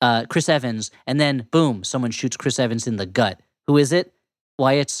Chris Evans, and then boom, someone shoots Chris Evans in the gut. Who is it?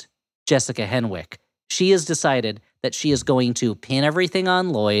 Why, it's Jessica Henwick. She has decided that she is going to pin everything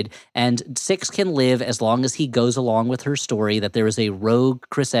on Lloyd, and Six can live as long as he goes along with her story that there is a rogue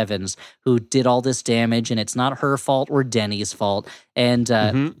Chris Evans who did all this damage, and it's not her fault or Denny's fault. And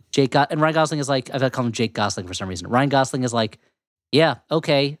and Ryan Gosling is like, I've got to call him Jake Gosling for some reason. Ryan Gosling is like, yeah,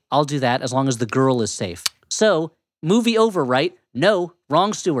 okay, I'll do that as long as the girl is safe. So, movie over, right? No,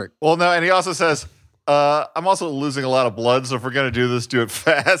 wrong Stewart. Well, no, and he also says, I'm also losing a lot of blood, so if we're gonna do this, do it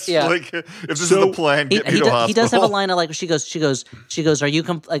fast. Yeah. Like if this is the plan, get me to hospital. He does have a line of like she goes, are you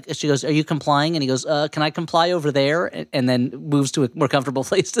complying? And he goes, can I comply over there? And then moves to a more comfortable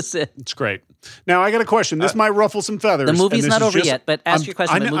place to sit. It's great. Now I got a question. This might ruffle some feathers. The movie's not over yet, but ask your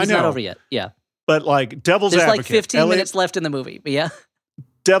question. The movie's not over yet. Yeah. But like devil's advocate. There's like 15 minutes left in the movie. But yeah.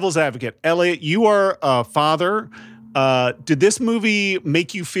 Devil's advocate. Elliot, you are a father. Did this movie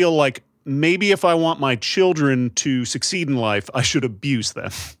make you feel like maybe if I want my children to succeed in life, I should abuse them?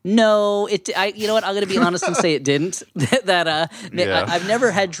 No, you know what? I'm going to be honest and say it didn't. I've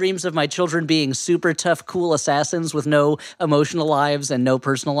never had dreams of my children being super tough, cool assassins with no emotional lives and no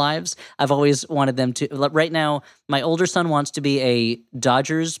personal lives. I've always wanted them to. Right now, my older son wants to be a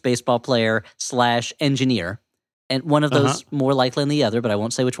Dodgers baseball player / engineer. And one of those more likely than the other, but I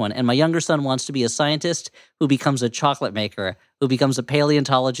won't say which one. And my younger son wants to be a scientist who becomes a chocolate maker, who becomes a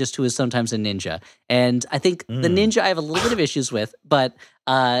paleontologist who is sometimes a ninja. And I think the ninja I have a little bit of issues with, but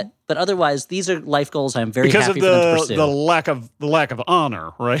otherwise these are life goals I'm very happy for them to pursue. Because of the lack of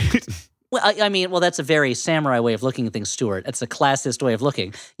honor, right? Well, I mean, that's a very samurai way of looking at things, Stuart. That's a classist way of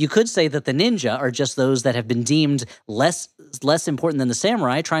looking. You could say that the ninja are just those that have been deemed less important than the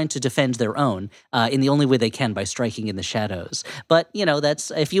samurai, trying to defend their own in the only way they can by striking in the shadows. But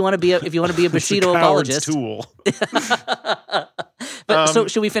that's if you want to be a Bushido apologist. Tool. But so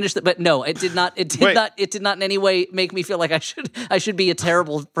should we finish that? But no, it did not. It did not in any way make me feel like I should be a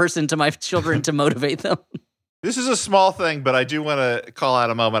terrible person to my children to motivate them. This is a small thing, but I do want to call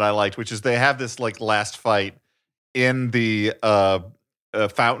out a moment I liked, which is they have this like last fight in the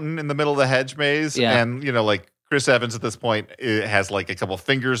fountain in the middle of the hedge maze, and like Chris Evans at this point has like a couple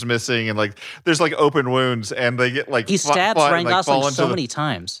fingers missing, and like there's like open wounds, and they get like he stabs Ryan Gosling so the, many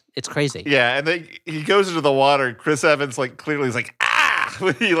times. It's crazy. Yeah, and he goes into the water. And Chris Evans like clearly is like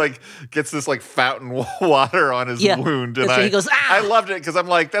he like gets this like fountain water on his wound, and he goes I loved it because I'm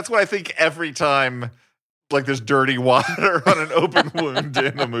like that's what I think every time like there's dirty water on an open wound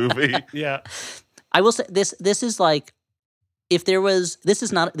in a movie. Yeah, I will say this. This is like if there was. This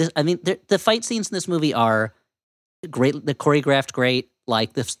is not. This, I mean, the fight scenes in this movie are great. The choreographed great.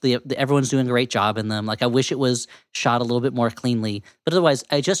 Like everyone's doing a great job in them. Like I wish it was shot a little bit more cleanly, but otherwise,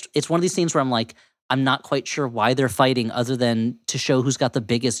 it's one of these scenes where I'm like, I'm not quite sure why they're fighting, other than to show who's got the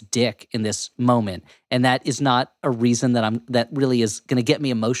biggest dick in this moment, and that is not a reason that really is going to get me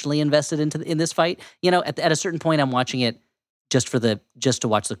emotionally invested in this fight. You know, at a certain point, I'm watching it just to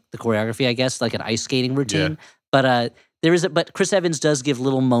watch the choreography, I guess, like an ice skating routine. Yeah. But but Chris Evans does give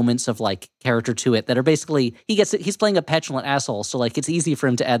little moments of like character to it that are basically he's playing a petulant asshole, so like it's easy for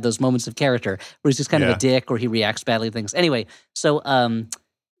him to add those moments of character where he's just kind of a dick or he reacts badly to things. Anyway, so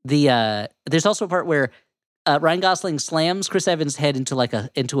there's also a part where Ryan Gosling slams Chris Evans' head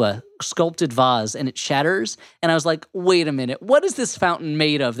into a sculpted vase and it shatters. And I was like, wait a minute, what is this fountain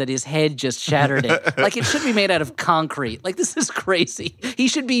made of that his head just shattered it? Like it should be made out of concrete. Like this is crazy. He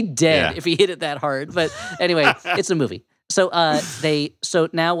should be dead if he hit it that hard. But anyway, it's a movie. So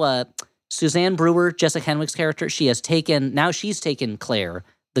now Suzanne Brewer, Jessica Henwick's character, she's taken Claire,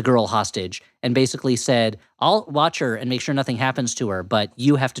 the girl, hostage, and basically said, I'll watch her and make sure nothing happens to her, but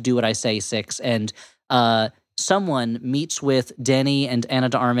you have to do what I say, Six. And someone meets with Denny and Ana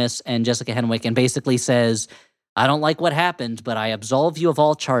de Armas and Jessica Henwick and basically says, I don't like what happened, but I absolve you of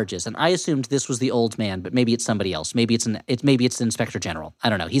all charges. And I assumed this was the old man, but maybe it's somebody else. Maybe it's the Inspector General. I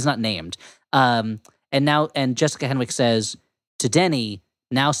don't know. He's not named. And Jessica Henwick says to Denny,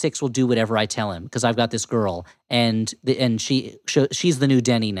 now Six will do whatever I tell him because I've got this girl, and she's the new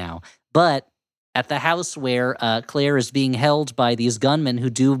Denny now. But at the house where Claire is being held by these gunmen who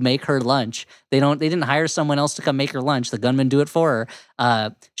do make her lunch, they didn't hire someone else to come make her lunch. The gunmen do it for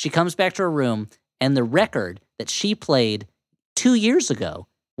her. She comes back to her room, and the record that she played 2 years ago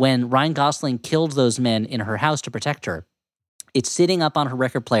when Ryan Gosling killed those men in her house to protect her, it's sitting up on her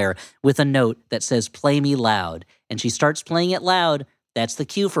record player with a note that says, play me loud. And she starts playing it loud. That's the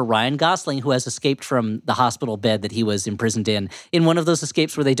cue for Ryan Gosling, who has escaped from the hospital bed that he was imprisoned in one of those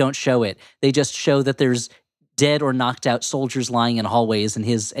escapes where they don't show it. They just show that there's dead or knocked out soldiers lying in hallways, and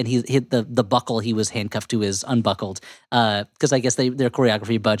he hit the buckle he was handcuffed to is unbuckled because I guess their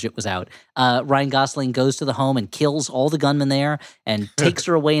choreography budget was out. Ryan Gosling goes to the home and kills all the gunmen there and takes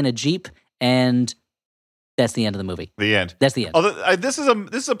her away in a Jeep, and that's the end of the movie. The end. That's the end. Although this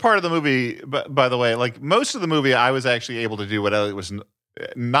is a part of the movie, by the way, like most of the movie, I was actually able to do what Elliot was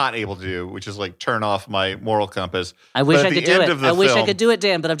not able to do, which is like turn off my moral compass. I wish I could do it. I wish I could do it,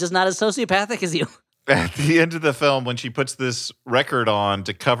 Dan, but I'm just not as sociopathic as you. At the end of the film, when she puts this record on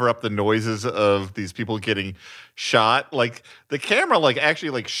to cover up the noises of these people getting shot, like the camera like actually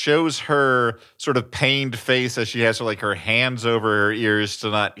like shows her sort of pained face as she has her hands over her ears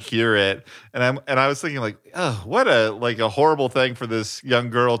to not hear it. And I was thinking like, oh, what a horrible thing for this young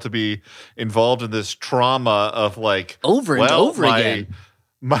girl to be involved in this trauma of like over and over again.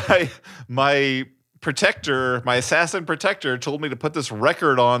 My protector, my assassin protector, told me to put this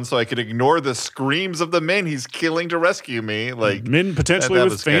record on so I could ignore the screams of the men he's killing to rescue me. Like men potentially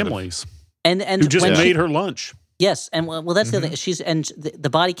with families, and who just made her lunch. Yes, and well, that's the other thing. The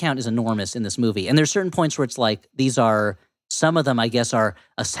body count is enormous in this movie, and there's certain points where it's like these are. Some of them, I guess, are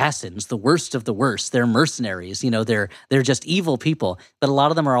assassins, the worst of the worst. They're mercenaries, they're just evil people. But a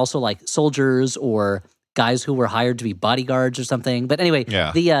lot of them are also like soldiers or guys who were hired to be bodyguards or something. But anyway,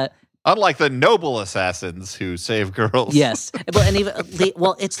 unlike the noble assassins who save girls. Yes. But and even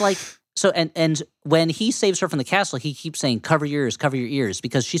it's like so and when he saves her from the castle, he keeps saying cover your ears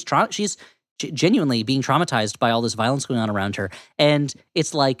because she's genuinely being traumatized by all this violence going on around her. And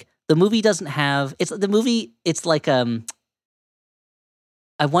it's like the movie doesn't have it's like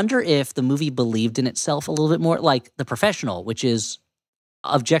I wonder if the movie believed in itself a little bit more, like The Professional, which is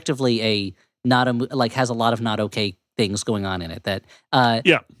objectively has a lot of not okay things going on in it. That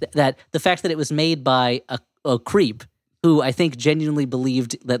that the fact that it was made by a creep who I think genuinely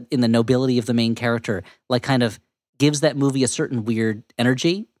believed that in the nobility of the main character, like kind of gives that movie a certain weird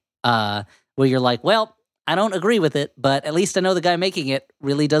energy, where you're like, well, I don't agree with it, but at least I know the guy making it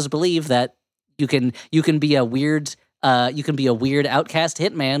really does believe that you can be a weird. You can be a weird outcast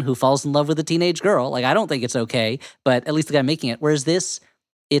hitman who falls in love with a teenage girl. Like, I don't think it's okay, but at least the guy making it. Whereas this,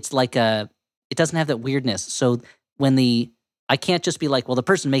 it's like it doesn't have that weirdness. So when I can't just be like, well, the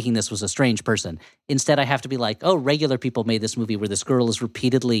person making this was a strange person. Instead, I have to be like, oh, regular people made this movie where this girl is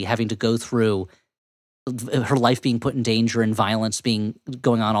repeatedly having to go through her life being put in danger and violence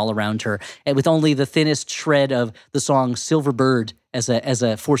going on all around her, and with only the thinnest shred of the song "Silver Bird" as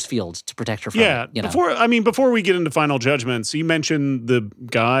a force field to protect her from. Yeah. Before we get into final judgments, you mentioned the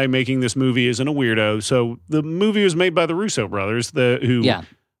guy making this movie isn't a weirdo. So the movie was made by the Russo brothers, who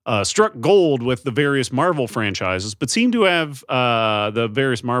struck gold with the various Marvel franchises, but seem to have the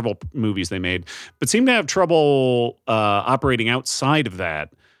various Marvel movies they made, but seem to have trouble operating outside of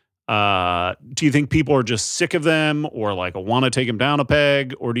that. Do you think people are just sick of them, or like want to take them down a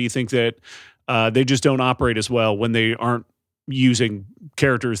peg, or do you think that they just don't operate as well when they aren't using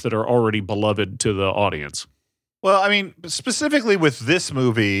characters that are already beloved to the audience? Well, I mean, specifically with this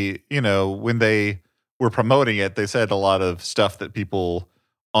movie, when they were promoting it, they said a lot of stuff that people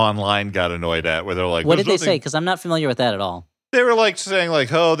online got annoyed at, where they're like, what did they say? Because I'm not familiar with that at all. They were like saying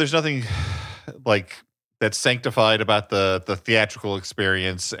like, oh, there's nothing like that's sanctified about the theatrical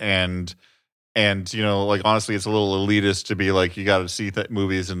experience, and like, honestly, it's a little elitist to be like, you got to see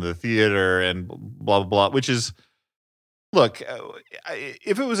movies in the theater and blah blah blah. Which is, look,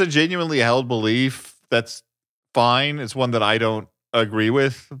 if it was a genuinely held belief, that's fine. It's one that I don't agree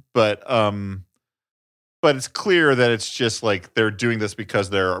with, but it's clear that it's just like they're doing this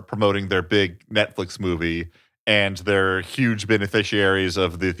because they're promoting their big Netflix movie, and they're huge beneficiaries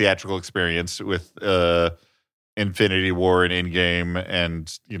of the theatrical experience with Infinity War and Endgame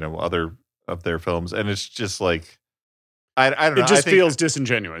and other of their films. And it's just like, I don't know. It just feels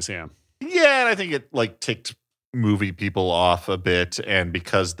disingenuous, yeah. Yeah, and I think it like ticked movie people off a bit, and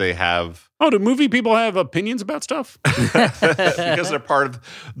because they have... Oh, do movie people have opinions about stuff? Because they're part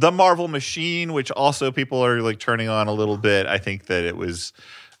of the Marvel machine, which also people are like turning on a little bit. I think that it was...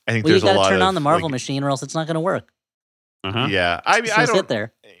 I think there's a lot of... You got to turn on the Marvel machine, or else it's not going to work. Uh-huh. Yeah, I mean, I don't... sit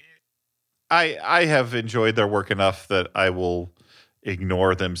there. I have enjoyed their work enough that I will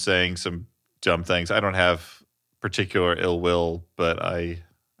ignore them saying some dumb things. I don't have particular ill will, but I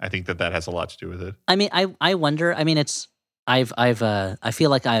think that has a lot to do with it. I mean, I wonder. I mean, it's I feel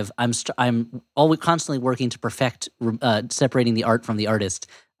like I'm always constantly working to perfect separating the art from the artist.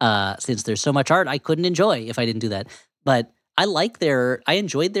 Since there's so much art I couldn't enjoy if I didn't do that. But I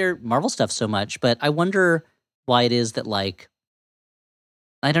enjoyed their Marvel stuff so much. But I wonder why it is that, like,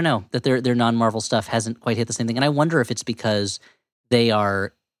 I don't know, that their non-Marvel stuff hasn't quite hit the same thing. And I wonder if it's because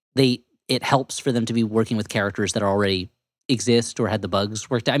it helps for them to be working with characters that already exist or had the bugs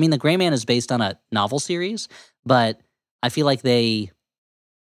worked out. I mean, The Gray Man is based on a novel series, but I feel like they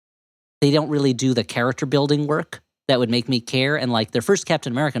don't really do the character building work that would make me care. And like their first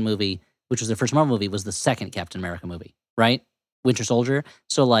Captain America movie, which was their first Marvel movie, was the second Captain America movie, right? Winter Soldier.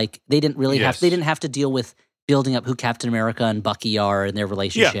 So like they didn't really have to deal with building up who Captain America and Bucky are and their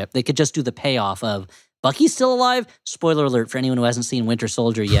relationship. Yeah. They could just do the payoff of Bucky's still alive. Spoiler alert for anyone who hasn't seen Winter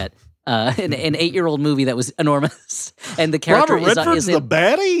Soldier yet. An 8-year-old movie that was enormous, and the character Robert Redford's the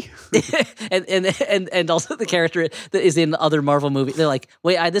baddie, and also the character that is in other Marvel movies. They're like,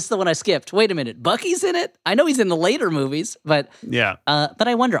 wait, this is the one I skipped. Wait a minute, Bucky's in it. I know he's in the later movies, but yeah. But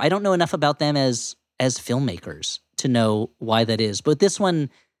I wonder. I don't know enough about them as filmmakers to know why that is. But this one,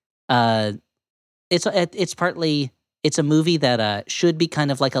 it's a movie that should be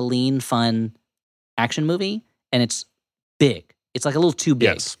kind of like a lean, fun action movie, and it's big. It's like a little too big.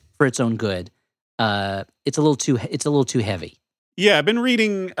 Yes. For its own good. It's a little too heavy. Yeah, I've been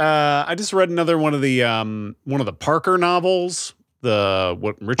reading. I just read another one of the Parker novels.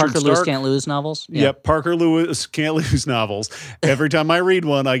 Richard Parker Stark? Lewis Can't Lose novels. Yeah. Yep, Parker Lewis Can't Lose novels. Every time I read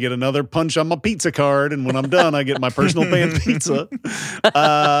one, I get another punch on my pizza card, and when I'm done, I get my personal pan pizza.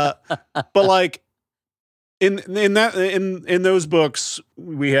 But like. In those books,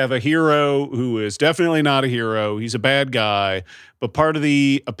 we have a hero who is definitely not a hero. He's a bad guy, but part of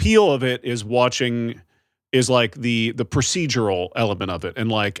the appeal of it is like the procedural element of it, and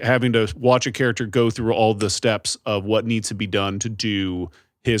like having to watch a character go through all the steps of what needs to be done to do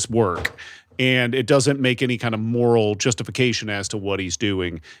his work. And it doesn't make any kind of moral justification as to what he's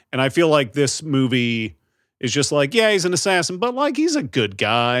doing. And I feel like this movie is just like, yeah, he's an assassin, but like he's a good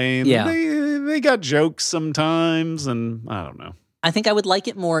guy. And they got jokes sometimes, and I don't know. I think I would like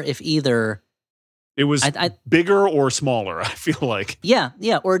it more if either it was bigger or smaller. I feel like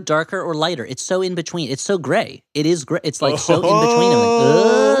or darker or lighter. It's so in between. It's so gray. It is gray. It's like so in between.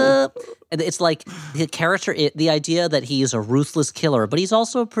 I'm like, and it's like the character. The idea that he is a ruthless killer, but he's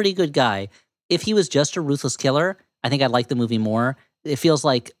also a pretty good guy. If he was just a ruthless killer, I think I'd like the movie more. It feels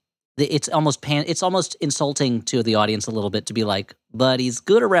like. It's almost insulting to the audience a little bit to be like, but he's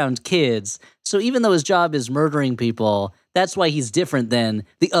good around kids. So even though his job is murdering people, that's why he's different than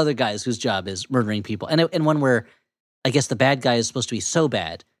the other guys whose job is murdering people. And one where I guess the bad guy is supposed to be so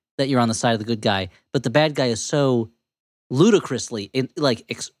bad that you're on the side of the good guy, but the bad guy is so ludicrously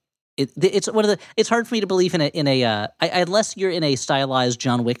it's one of the. It's hard for me to believe unless you're in a stylized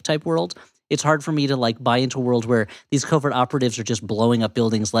John Wick type world. It's hard for me to like buy into a world where these covert operatives are just blowing up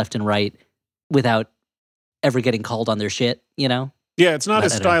buildings left and right without ever getting called on their shit. You know? Yeah, it's not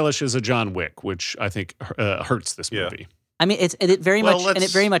as stylish as a John Wick, which I think hurts this movie. I mean, it very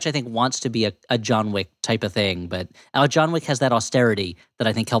much I think wants to be a John Wick type of thing, but John Wick has that austerity that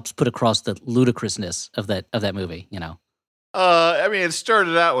I think helps put across the ludicrousness of that movie. You know. I mean, it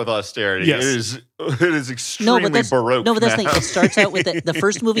started out with austerity. Yes. It is extremely baroque. No, but that's the now. thing. It starts out with the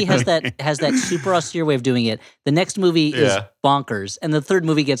first movie has that super austere way of doing it. The next movie is bonkers, and the third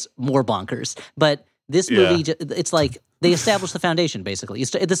movie gets more bonkers. But this movie, it's like they established the foundation, basically.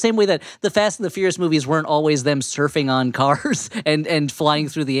 It's the same way that the Fast and the Furious movies weren't always them surfing on cars and flying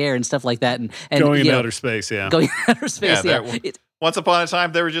through the air and stuff like that. And going into outer space, Going into outer space, Once upon a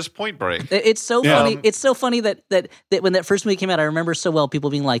time, they were just Point Break. It's so funny. It's so funny that when that first movie came out, I remember so well people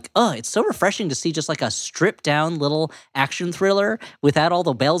being like, "Oh, it's so refreshing to see just like a stripped down little action thriller without all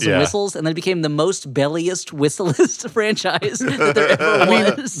the bells and whistles," and then it became the most belliest, whistlest franchise that there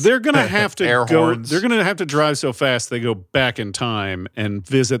ever was. They're gonna have to Air horns. They're gonna have to drive so fast they go back in time and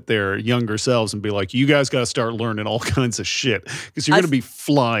visit their younger selves and be like, "You guys got to start learning all kinds of shit because you're gonna be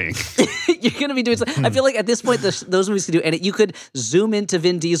flying." You're gonna be doing. I feel like at this point, those movies could do, and you could zoom into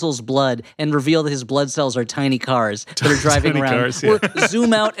Vin Diesel's blood and reveal that his blood cells are tiny cars that are driving around. Cars, or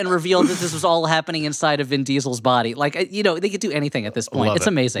zoom out and reveal that this was all happening inside of Vin Diesel's body. Like, they could do anything at this point. It's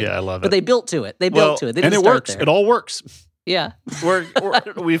amazing. Yeah, I love it. But they built to it. They built to it. They didn't and it start works. there. It all works. Yeah.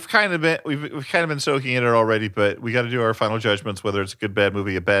 We've kind of been soaking in it already, but we got to do our final judgments whether it's a good bad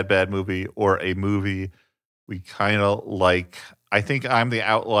movie, a bad movie, or a movie we kind of like. I think I'm the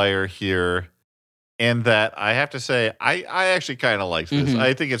outlier here. And that I have to say, I actually kind of like this. Mm-hmm.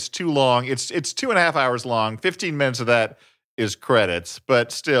 I think it's too long. It's 2.5 hours long. 15 minutes of that is credits,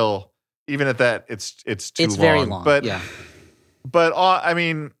 but still, even at that, it's too long. It's very long. But yeah. But I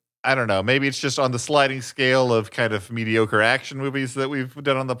mean, I don't know. Maybe it's just on the sliding scale of kind of mediocre action movies that we've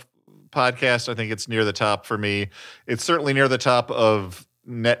done on the podcast. I think it's near the top for me. It's certainly near the top of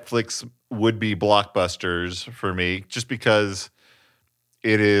Netflix would-be blockbusters for me, just because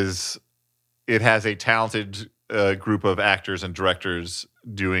it has a talented group of actors and directors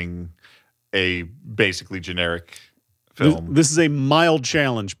doing a basically generic film. This is a mild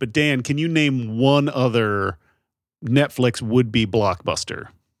challenge, but Dan, can you name one other Netflix would-be blockbuster?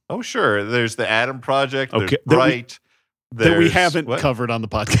 Oh, sure. There's the Adam Project. There's Okay. Bright. That we haven't covered on the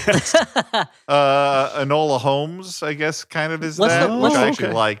podcast. Enola Holmes, I guess, kind of is which I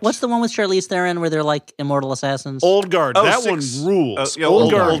actually liked. What's the one with Charlize Theron where they're like immortal assassins? Old Guard. That one rules.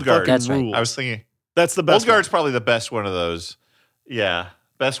 Old Guard. That's right. rules. I was thinking that's the best. Old Guard's probably the best one of those. Yeah,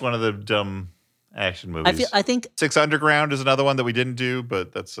 best one of the dumb action movies. I think Six Underground is another one that we didn't do,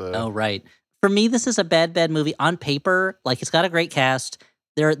 but that's oh right. For me, this is a bad movie on paper. Like, it's got a great cast.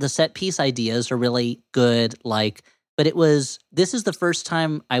 The set piece ideas are really good. Like, but this is the first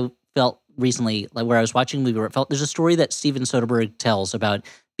time I felt recently, like, where I was watching a movie where it felt there's a story that Steven Soderbergh tells about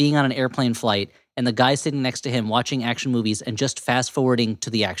being on an airplane flight and the guy sitting next to him watching action movies and just fast forwarding to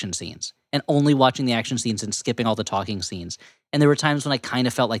the action scenes and only watching the action scenes and skipping all the talking scenes. And there were times when I kind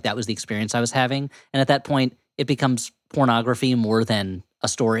of felt like that was the experience I was having. And at that point, it becomes pornography more than a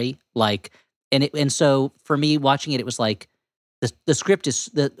story. Like, and so for me watching it was like, the script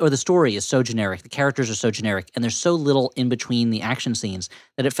the story is so generic, the characters are so generic, and there's so little in between the action scenes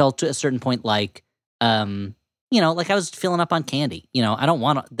that it felt to a certain point like, like I was filling up on candy. I don't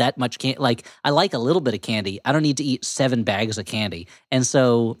want that much candy. Like, I like a little bit of candy. I don't need to eat 7 bags of candy. And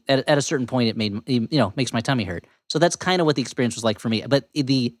so at a certain point, it makes my tummy hurt. So that's kind of what the experience was like for me. But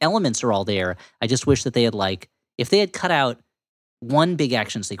the elements are all there. I just wish that they had if they had cut out one big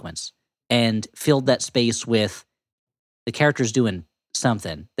action sequence and filled that space with the characters doing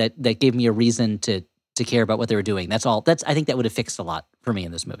something that gave me a reason to care about what they were doing. That's all. I think that would have fixed a lot for me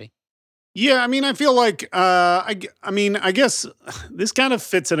in this movie. Yeah, I mean, I feel like I guess this kind of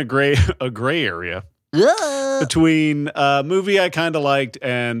fits in a gray area between a movie I kind of liked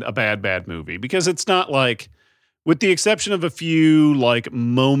and a bad movie, because it's not like, with the exception of a few like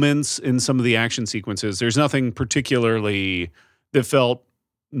moments in some of the action sequences, there's nothing particularly that felt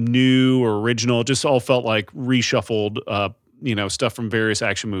new or original. It just all felt like reshuffled, stuff from various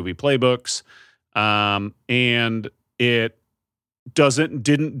action movie playbooks, and it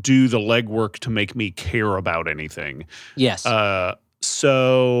didn't do the legwork to make me care about anything. Yes.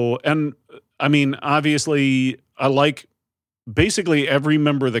 So, and I mean, obviously, I like basically every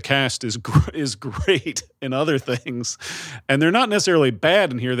member of the cast is great in other things, and they're not necessarily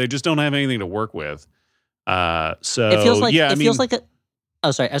bad in here. They just don't have anything to work with. So it feels like yeah, feels like a.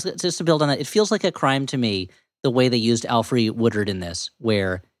 Oh, sorry. Just to build on that, it feels like a crime to me the way they used Alfre Woodard in this,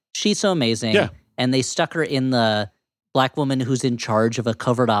 where she's so amazing, and they stuck her in the black woman who's in charge of a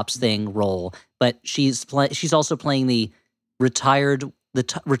covert ops thing role, but she's also playing the retired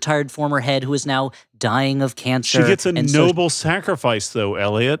former head who is now dying of cancer. She gets a noble sacrifice, though,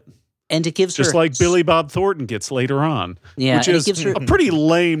 Elliot. And it gives just her... like Billy Bob Thornton gets later on. Yeah, which is a pretty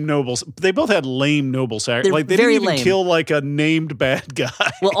lame noble... They both had lame noble sacrifice. Like, they didn't even kill, like, a named bad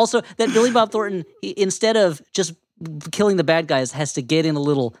guy. Well, also, that Billy Bob Thornton, instead of just killing the bad guys, has to get in a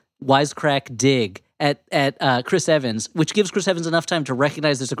little wisecrack dig at Chris Evans, which gives Chris Evans enough time to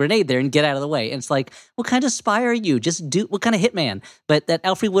recognize there's a grenade there and get out of the way. And it's like, what kind of spy are you? Just do... What kind of hitman? But that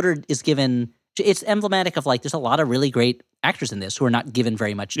Alfre Woodard is given... It's emblematic of, like, there's a lot of really great actors in this who are not given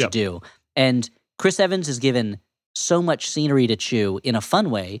very much to do. And Chris Evans is given so much scenery to chew in a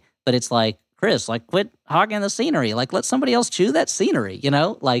fun way, but it's like, Chris, like, quit hogging the scenery. Like, let somebody else chew that scenery, you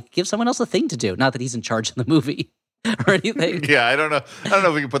know? Like, give someone else a thing to do. Not that he's in charge of the movie or anything. Yeah, I don't know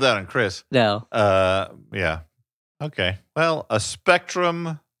if we can put that on Chris. No. Yeah. Okay. Well, a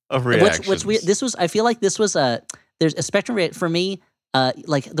spectrum of reactions. What's weird, I feel like this was there's a spectrum for me.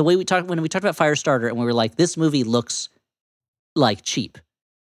 Like the way when we talked about Firestarter, and we were like, this movie looks like cheap,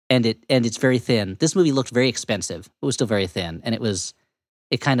 and it's very thin. This movie looked very expensive. It was still very thin, and it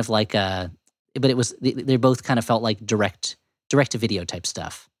kind of like but it was they both kind of felt like direct to video type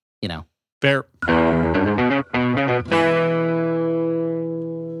stuff, you know. Fair.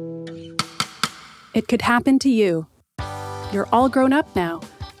 It could happen to you. You're all grown up now,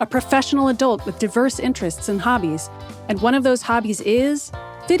 a professional adult with diverse interests and hobbies. And one of those hobbies is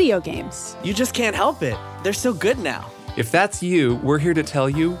video games. You just can't help it. They're so good now. If that's you, we're here to tell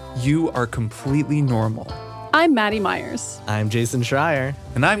you, you are completely normal. I'm Maddie Myers. I'm Jason Schreier.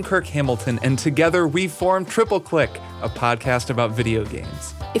 And I'm Kirk Hamilton, and together we form Triple Click, a podcast about video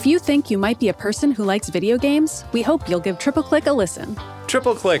games. If you think you might be a person who likes video games, we hope you'll give Triple Click a listen.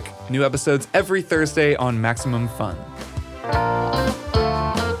 Triple Click, new episodes every Thursday on Maximum Fun.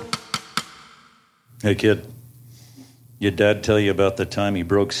 Hey, kid. Your dad tell you about the time he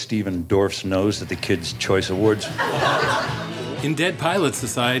broke Steven Dorff's nose at the Kids' Choice Awards? In Dead Pilot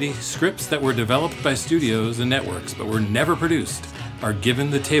Society, scripts that were developed by studios and networks but were never produced are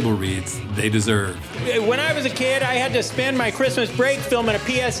given the table reads they deserve. When I was a kid, I had to spend my Christmas break filming a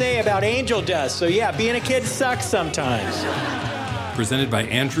PSA about angel dust. So yeah, being a kid sucks sometimes. Presented by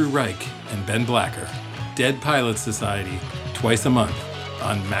Andrew Reich and Ben Blacker. Dead Pilot Society, twice a month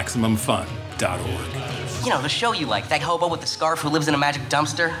on MaximumFun.org. You know, the show you like, that hobo with the scarf who lives in a magic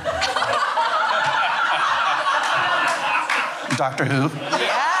dumpster. Doctor Who?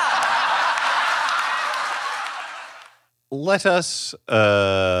 Yeah! Let us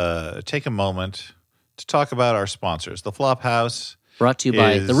take a moment to talk about our sponsors. The Flophouse. Brought to you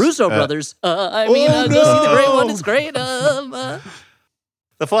by the Russo brothers. Go see the great one. It's great. The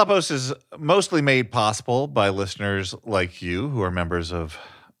Flophouse is mostly made possible by listeners like you who are members of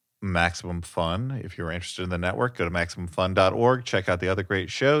Maximum Fun. If you're interested in the network, go to MaximumFun.org. Check out the other great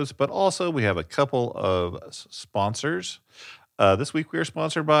shows. But also, we have a couple of sponsors. This week, we are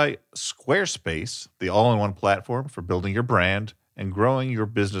sponsored by Squarespace, the all-in-one platform for building your brand and growing your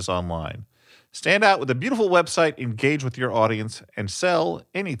business online. Stand out with a beautiful website, engage with your audience, and sell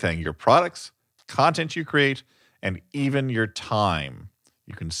anything, your products, content you create, and even your time.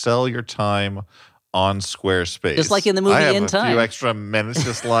 You can sell your time on Squarespace. Just like in the movie In Time. I have a few extra minutes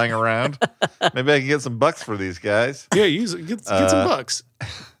just lying around. Maybe I can get some bucks for these guys. Yeah, get some bucks.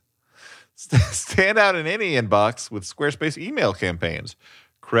 Stand out in any inbox with Squarespace email campaigns.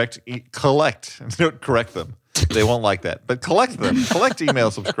 Correct Don't correct them. They won't like that. But collect them. Collect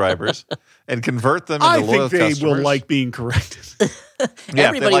email subscribers and convert them into loyal customers. I think they will like being corrected.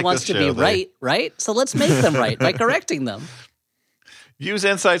 Everybody wants to be right? So let's make them right by correcting them. Use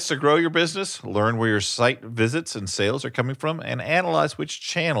insights to grow your business, learn where your site visits and sales are coming from, and analyze which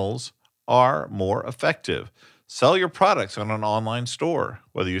channels are more effective. Sell your products on an online store.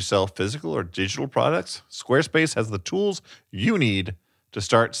 Whether you sell physical or digital products, Squarespace has the tools you need to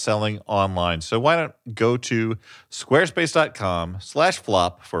start selling online. So why not go to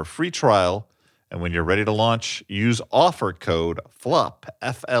squarespace.com/flop for a free trial. And when you're ready to launch, use offer code FLOP,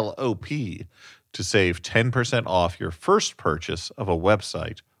 F-L-O-P, to save 10% off your first purchase of a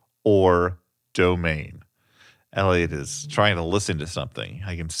website or domain. Elliot is trying to listen to something.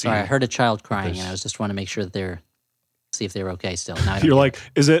 I can see. Sorry, I heard a child crying, and I was just want to make sure that see if they're okay still. Now You're like,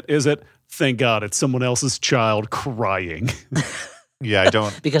 is it Thank God it's someone else's child crying. Yeah, I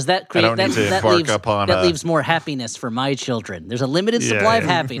don't. Because that I don't need to embark upon leaves more happiness for my children. There's a limited supply of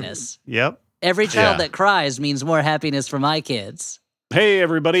happiness. Yep. Every child that cries means more happiness for my kids. Hey,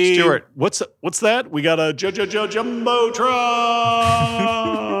 everybody. Stuart. What's that? We got a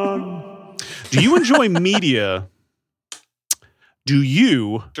Jumbotron. Do you enjoy media? Do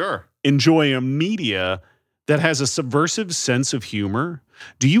you enjoy a media that has a subversive sense of humor?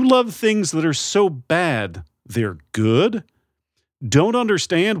 Do you love things that are so bad they're good? Don't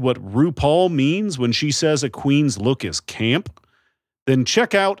understand what RuPaul means when she says a queen's look is camp? Then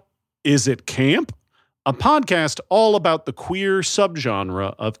check out Is It Camp? A podcast all about the queer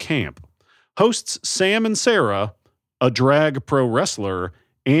subgenre of camp. Hosts Sam and Sarah, a drag pro wrestler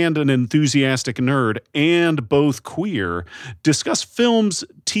and an enthusiastic nerd, and both queer, discuss films,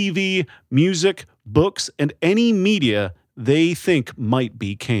 TV, music, books, and any media they think might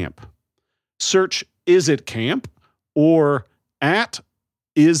be camp. Search Is It Camp or at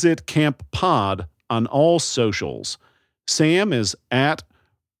Is It Camp Pod on all socials. Sam is at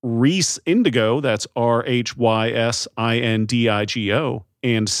Reese Indigo, that's RHYSINDIGO,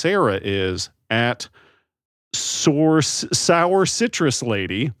 and Sarah is at Sour Citrus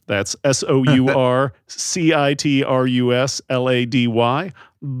Lady, that's SOURCITRUSLADY.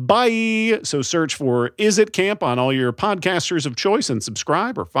 Bye. So search for Is It Camp on all your podcasters of choice and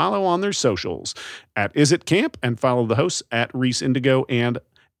subscribe or follow on their socials at Is It Camp, and follow the hosts at Reese Indigo and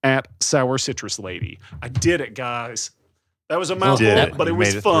at Sour Citrus Lady. I did it, guys. That was a mouthful, but it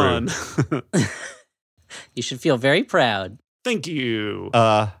was fun. You should feel very proud. Thank you.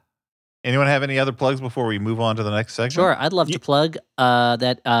 Anyone have any other plugs before we move on to the next segment? Sure, I'd love to plug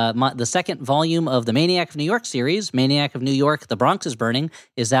the second volume of the Maniac of New York series, Maniac of New York, The Bronx is Burning,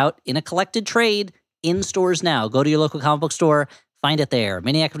 is out in a collected trade in stores now. Go to your local comic book store, find it there.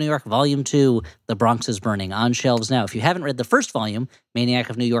 Maniac of New York, Volume 2, The Bronx is Burning, on shelves now. If you haven't read the first volume, Maniac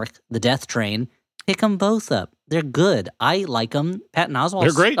of New York, The Death Train, pick them both up. They're good. I like them. Patton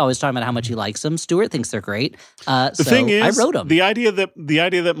Oswalt's always talking about how much he likes them. Stuart thinks they're great. The thing is, I wrote them. The idea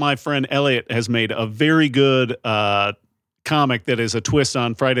that my friend Elliot has made a very good comic that is a twist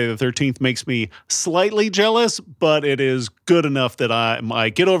on Friday the 13th makes me slightly jealous, but it is good enough that I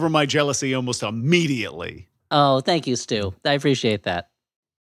get over my jealousy almost immediately. Oh, thank you, Stu. I appreciate that.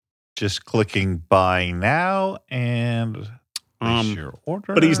 Just clicking buy now and your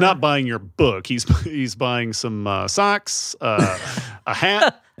order. But he's not buying your book. He's buying some socks, a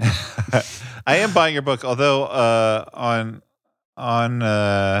hat. I am buying your book, although on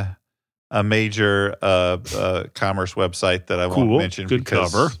a major commerce website that I won't mention. Good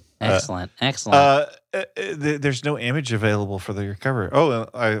because, cover. Excellent. There's no image available for the cover. Oh,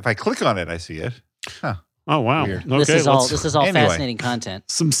 if I click on it, I see it. Huh. Oh, wow. Weird. Okay, this is all fascinating content.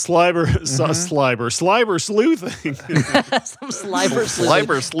 Some sliber sleuthing. Some sliber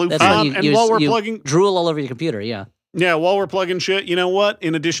sleuthing. That's when and while we're plugging, drool all over your computer, yeah. Yeah, while we're plugging shit, you know what?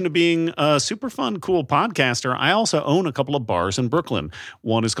 In addition to being a super fun, cool podcaster, I also own a couple of bars in Brooklyn.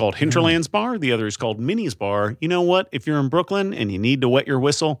 One is called Hinterlands Bar. The other is called Minnie's Bar. You know what? If you're in Brooklyn and you need to wet your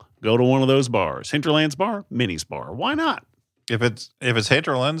whistle, go to one of those bars. Hinterlands Bar, Minnie's Bar. Why not? If it's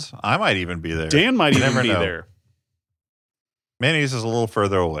Hinterlands, I might even be there. Dan might even be there. Minnie's is a little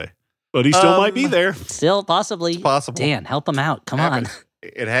further away. But he still might be there. Still, possibly. It's possible. Dan, help him out. Come on.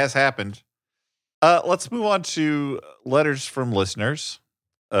 It has happened. Let's move on to letters from listeners.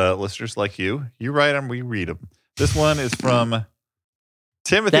 Listeners like you. You write them, we read them. This one is from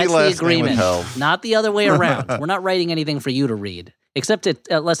Timothy. That's last the agreement, name withheld. not the other way around. We're not writing anything for you to read, except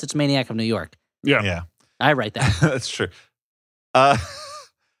unless it's Maniac of New York. Yeah. I write that. That's true.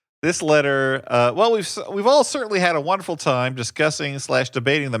 This letter, we've all certainly had a wonderful time discussing /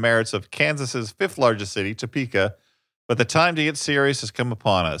 debating the merits of Kansas's 5th largest city, Topeka, but the time to get serious has come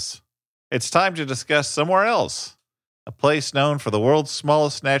upon us. It's time to discuss somewhere else, a place known for the world's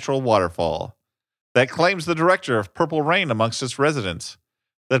smallest natural waterfall, that claims the director of Purple Rain amongst its residents,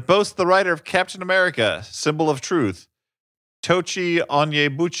 that boasts the writer of Captain America, Symbol of Truth, Tochi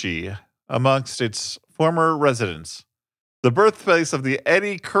Onyebuchi, amongst its former residents. The birthplace of the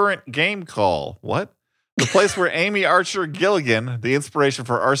Eddie Current Game Call. What? The place where Amy Archer Gilligan, the inspiration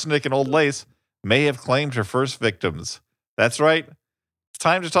for Arsenic and Old Lace, may have claimed her first victims. That's right. It's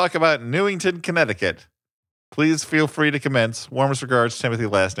time to talk about Newington, Connecticut. Please feel free to commence. Warmest regards, Timothy,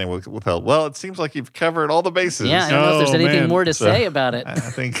 last name withheld. Well, it seems like you've covered all the bases. Yeah, I don't know if there's anything more to say about it. I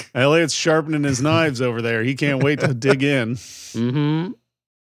think Elliot's sharpening his knives over there. He can't wait to dig in. Mm-hmm.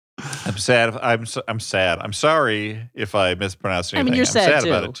 I'm sad. I'm sad. I'm sorry if I mispronounced anything. I mean, you're sad, sad too.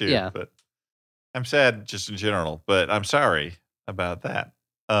 about it too. Yeah. But I'm sad just in general. But I'm sorry about that.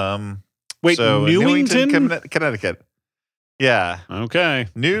 Wait, So, Newington? Connecticut. Yeah. Okay.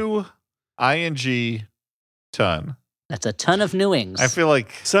 New ING ton. That's a ton of newings. I feel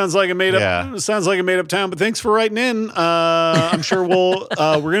like sounds like a made up town, but thanks for writing in. I'm sure we're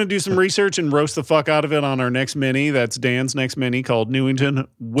going to do some research and roast the fuck out of it on our next mini. That's Dan's next mini called Newington.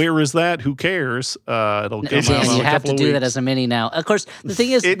 Where is that? Who cares? It'll come Dan, out in you a have to couple of do weeks. that as a mini now. Of course, the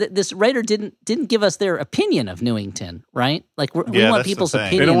thing is, this writer didn't give us their opinion of Newington, right? Like we want that's people's the thing.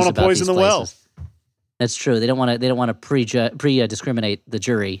 opinions. They don't want to about poison these the well. places. That's true. They don't want to discriminate the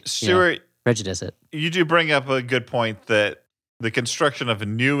jury. Stuart, prejudice it. you do bring up a good point that the construction of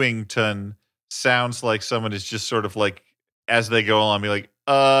Newington sounds like someone is just sort of like, as they go along, be like,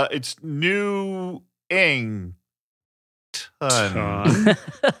 it's New Ing ton.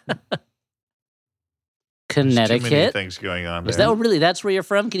 Connecticut. Too many things going on Is there. that really? That's where you're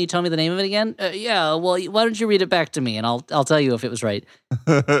from? Can you tell me the name of it again? Yeah. Well, why don't you read it back to me, and I'll tell you if it was right.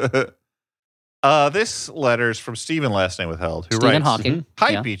 This letter is from Stephen, last name withheld, who Stephen writes, Hawking.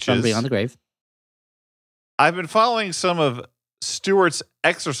 Hi, Beaches. From Beyond the Grave. I've been following some of Stuart's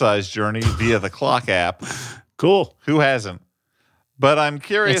exercise journey via the Clock app. Cool. Who hasn't? But I'm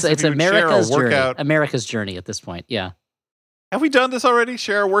curious It's if you would share a America's journey. workout. America's journey at this point. Yeah. Have we done this already?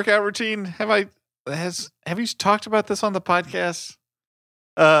 Share a workout routine? Have you talked about this on the podcast?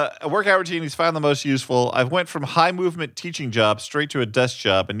 A workout routine he's found the most useful. I've went from high movement teaching job straight to a desk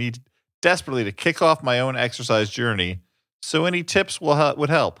job and need desperately to kick off my own exercise journey. So any tips would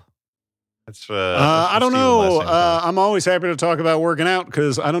help. That's I don't know. I'm always happy to talk about working out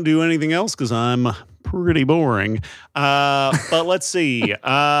because I don't do anything else because I'm pretty boring. But let's see.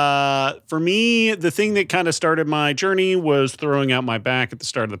 For me, the thing that kind of started my journey was throwing out my back at the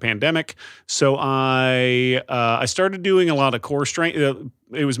start of the pandemic. So I started doing a lot of core strength.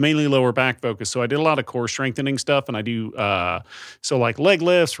 It was mainly lower back focus. So I did a lot of core strengthening stuff, and I do so like leg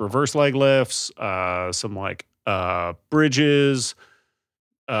lifts, reverse leg lifts, some like bridges.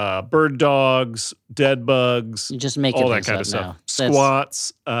 Bird dogs, dead bugs, You're just making all that things kind up of stuff. now. That's-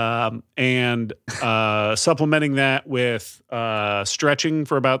 Squats, and supplementing that with stretching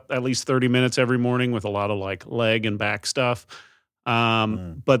for about at least 30 minutes every morning with a lot of like leg and back stuff.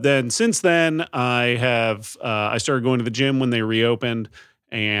 But then since then, I started going to the gym when they reopened,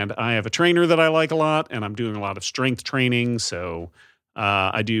 and I have a trainer that I like a lot, and I'm doing a lot of strength training. So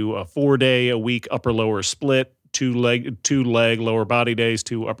I do a 4-day a week upper lower split. 2 leg lower body days,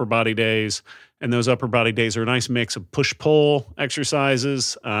 2 upper body days. And those upper body days are a nice mix of push-pull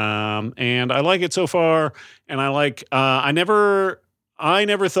exercises. And I like it so far. And I like, I never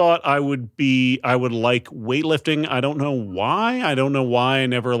thought I would like weightlifting. I don't know why. I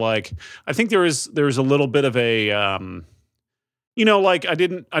never like, I think there's a little bit of a, like I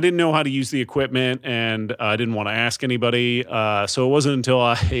didn't know how to use the equipment, and I didn't want to ask anybody. So it wasn't until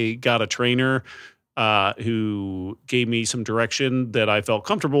I got a trainer who gave me some direction that I felt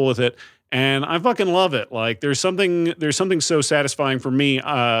comfortable with it, and I fucking love it. Like there's something so satisfying for me.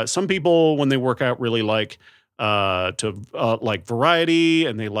 Some people, when they work out, really like like variety,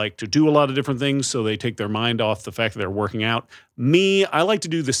 and they like to do a lot of different things, so they take their mind off the fact that they're working out. Me, I like to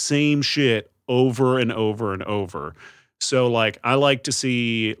do the same shit over and over and over. So like I like to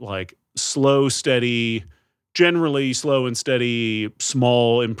see like generally slow and steady,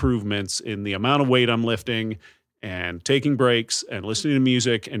 small improvements in the amount of weight I'm lifting, and taking breaks and listening to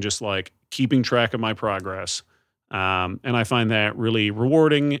music and just like keeping track of my progress. And I find that really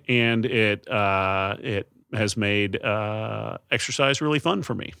rewarding, and it has made exercise really fun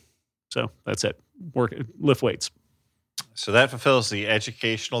for me. So that's it. Lift weights. So that fulfills the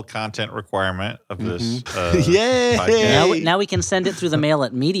educational content requirement of this. Yay! podcast. Now we can send it through the mail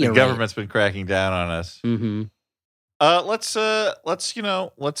at Media. The government's been cracking down on us. Mm-hmm.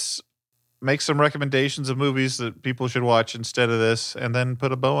 Let's make some recommendations of movies that people should watch instead of this, and then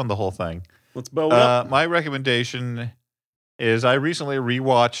put a bow on the whole thing. Let's bow it up. My recommendation is I recently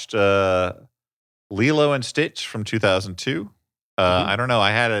rewatched Lilo and Stitch from 2002. I don't know.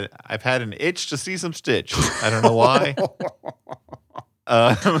 I've had an itch to see some Stitch. I don't know why.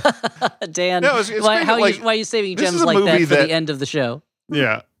 Dan, no, it's why great. are you saving This gems is a like that movie for the end of the show?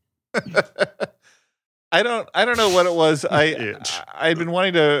 Yeah. I don't know what it was. I'd been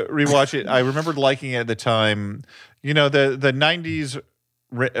wanting to rewatch it. I remembered liking it at the time. You know, the 90s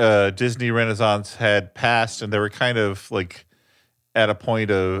Disney Renaissance had passed, and they were kind of like at a point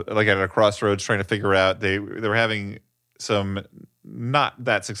of like at a crossroads trying to figure out they were having some not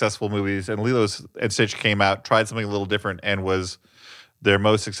that successful movies, and Lilo and Stitch came out, tried something a little different, and was their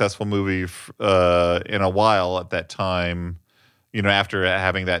most successful movie in a while at that time, you know, after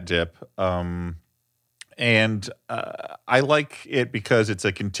having that dip. And And I like it because it's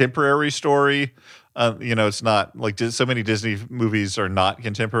a contemporary story. It's not like so many Disney movies are not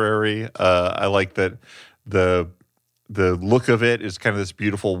contemporary. I like that the look of it is kind of this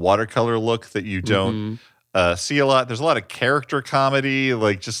beautiful watercolor look that you don't see a lot. There's a lot of character comedy,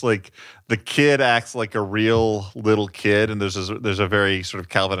 like the kid acts like a real little kid, and there's a very sort of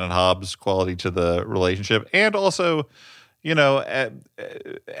Calvin and Hobbes quality to the relationship, and also,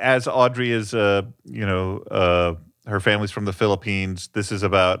 as Audrey is, her family's from the Philippines. This is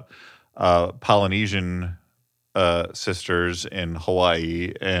about Polynesian sisters in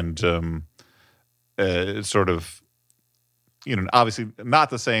Hawaii, and it's sort of, obviously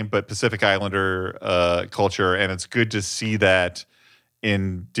not the same, but Pacific Islander culture, and it's good to see that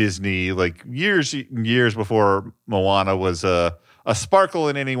in Disney, like years before Moana was a sparkle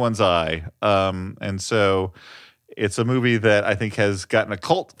in anyone's eye. And so it's a movie that I think has gotten a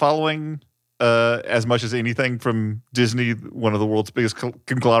cult following as much as anything from Disney. One of the world's biggest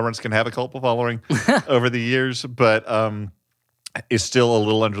conglomerates can have a cult following over the years, but is still a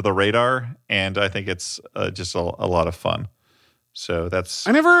little under the radar, and I think it's just a lot of fun. So that's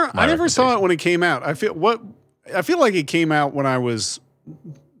I never saw it when it came out. I feel like it came out when I was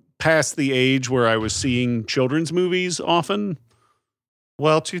past the age where I was seeing children's movies often.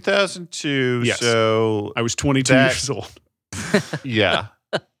 Well, 2002. Yes. So I was 22 years old. Yeah.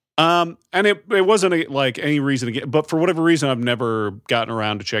 And it wasn't like any reason to get, but for whatever reason, I've never gotten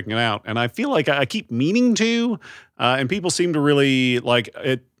around to checking it out. And I feel like I keep meaning to, and people seem to really like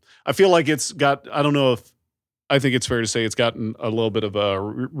it. I feel like it's got, I don't know if, I think it's fair to say it's gotten a little bit of a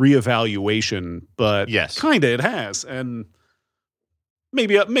reevaluation, but yes, kind of it has. And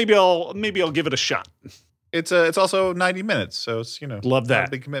maybe I'll give it a shot. It's also 90 minutes. So it's, love that.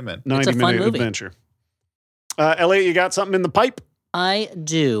 A big commitment. 90-minute adventure. Elliot, you got something in the pipe? I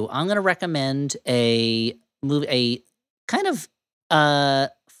do. I'm going to recommend a movie, a kind of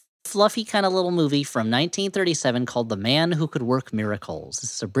fluffy kind of little movie from 1937 called The Man Who Could Work Miracles.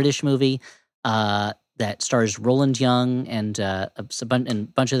 This is a British movie that stars Roland Young and a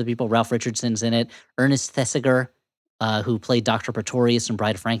bunch of other people. Ralph Richardson's in it. Ernest Thesiger, who played Dr. Pretorius in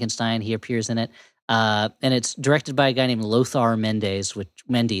Bride of Frankenstein, he appears in it. And it's directed by a guy named Lothar Mendes, which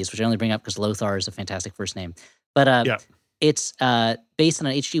I only bring up because Lothar is a fantastic first name. But it's based on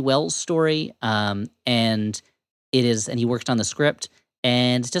an H.G. Wells story, and he worked on the script,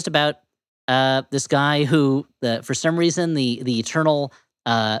 and it's just about this guy who, for some reason, the eternal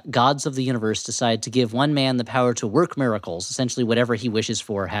gods of the universe decide to give one man the power to work miracles. Essentially, whatever he wishes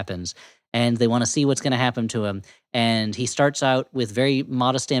for happens, and they want to see what's going to happen to him. And he starts out with very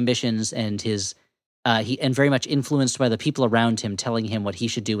modest ambitions, and and very much influenced by the people around him telling him what he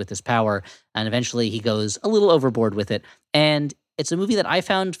should do with his power. And eventually he goes a little overboard with it. And it's a movie that I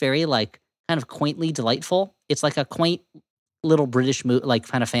found very kind of quaintly delightful. It's like a quaint little British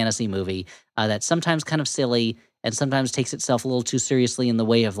kind of fantasy movie that's sometimes kind of silly and sometimes takes itself a little too seriously in the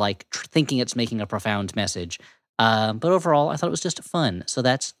way of thinking it's making a profound message. But overall, I thought it was just fun. So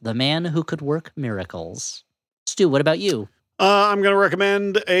that's The Man Who Could Work Miracles. Stu, what about you? I'm going to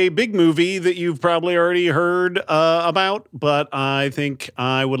recommend a big movie that you've probably already heard about, but I think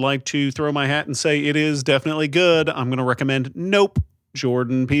I would like to throw my hat and say it is definitely good. I'm going to recommend Nope,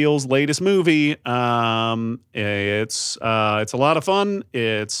 Jordan Peele's latest movie. It's a lot of fun.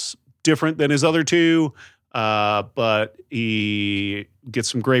 It's different than his other two, but he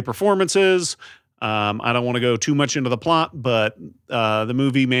gets some great performances. I don't want to go too much into the plot, but the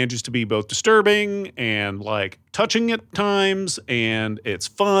movie manages to be both disturbing and touching at times, and it's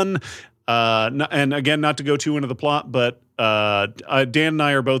fun. And again, not to go too into the plot, but Dan and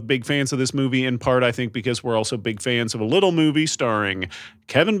I are both big fans of this movie, in part, I think, because we're also big fans of a little movie starring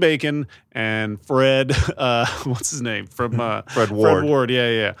Kevin Bacon and Fred, what's his name? From Fred Ward. Fred Ward,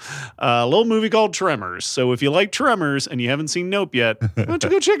 yeah. A little movie called Tremors. So if you like Tremors and you haven't seen Nope yet, why don't you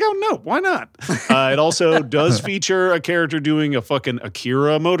go check out Nope? Why not? It also does feature a character doing a fucking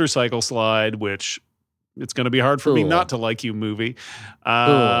Akira motorcycle slide, which... it's going to be hard for me not to like you movie.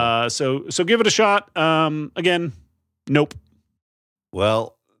 So give it a shot. Again, Nope.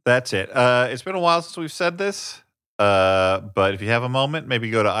 Well, that's it. It's been a while since we've said this. But if you have a moment, maybe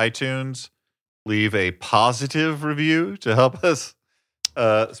go to iTunes, leave a positive review to help us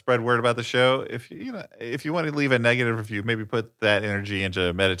spread word about the show. If you want to leave a negative review, maybe put that energy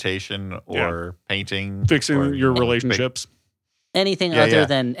into meditation or painting, fixing your relationships. Anything other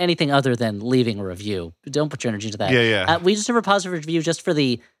than leaving a review. Don't put your energy into that. Yeah. We just have a positive review just for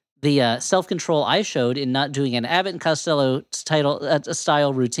the the self-control I showed in not doing an Abbott and Costello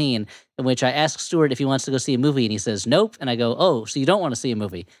style routine in which I ask Stuart if he wants to go see a movie, and he says, nope. And I go, oh, so you don't want to see a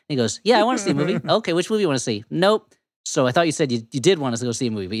movie? And he goes, yeah, I want to see a movie. Okay, which movie you want to see? Nope. So I thought you said you did want us to go see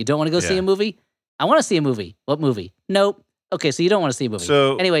a movie, but you don't want to go see a movie? I want to see a movie. What movie? Nope. Okay, so you don't want to see a movie.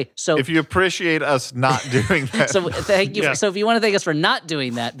 So anyway, if you appreciate us not doing that, so thank you. So if you want to thank us for not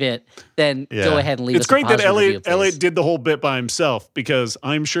doing that bit, then go ahead and leave us a positive It's great review, that Elliot did the whole bit by himself, because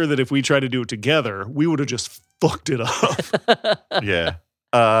I'm sure that if we tried to do it together, we would have just fucked it up. Yeah.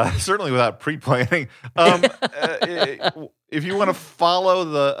 Certainly without pre-planning. If you want to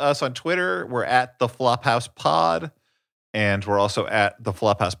follow us on Twitter, we're at the Flophouse Pod. And we're also at the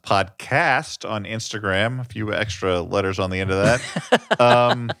Flophouse Podcast on Instagram. A few extra letters on the end of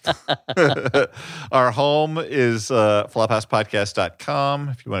that. Our home is flophousepodcast.com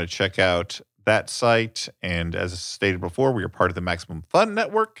if you want to check out that site. And as stated before, we are part of the Maximum Fun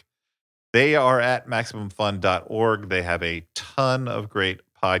Network. They are at MaximumFun.org. They have a ton of great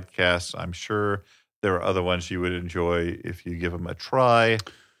podcasts. I'm sure there are other ones you would enjoy if you give them a try.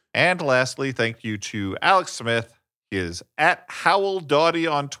 And lastly, thank you to Alex Smith. He is at Howell Doughty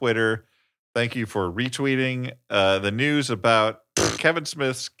on Twitter. Thank you for retweeting the news about Kevin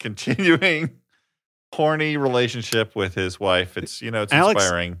Smith's continuing horny relationship with his wife. It's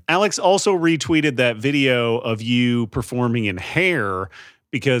inspiring. Alex also retweeted that video of you performing in Hair,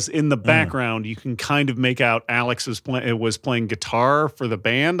 because in the background you can kind of make out Alex was playing guitar for the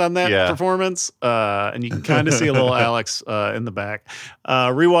band on that performance, and you can kind of see a little Alex in the back.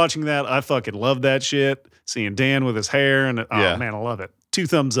 Rewatching that, I fucking love that shit. Seeing Dan with his hair, and man, I love it. 2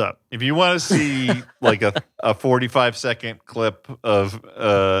 thumbs up. If you want to see like a 45-second clip of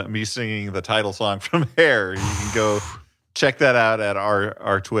me singing the title song from Hair, you can go check that out at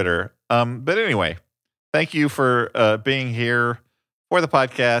our Twitter. But anyway, thank you for being here for the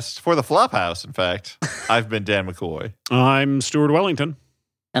podcast, for the Flophouse, in fact. I've been Dan McCoy. I'm Stuart Wellington.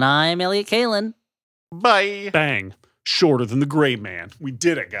 And I'm Elliot Kalin. Bye. Bang. Shorter than the Gray Man. We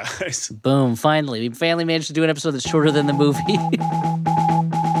did it, guys. Boom. Finally. We finally managed to do an episode that's shorter than the movie.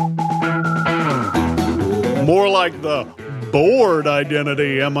 More like the Bored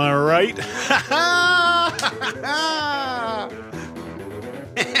Identity, am I right?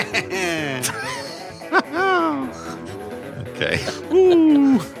 Okay.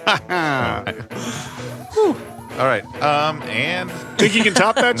 Ooh. All right. And think you can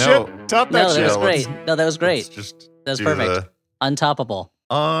top that shit? Top that shit. That was great. No, that was great. That was perfect. Untoppable.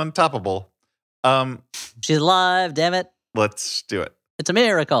 Untoppable. She's alive, damn it. Let's do it. It's a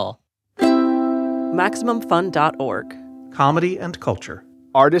miracle. MaximumFun.org. Comedy and culture.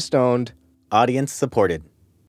 Artist owned. Audience supported.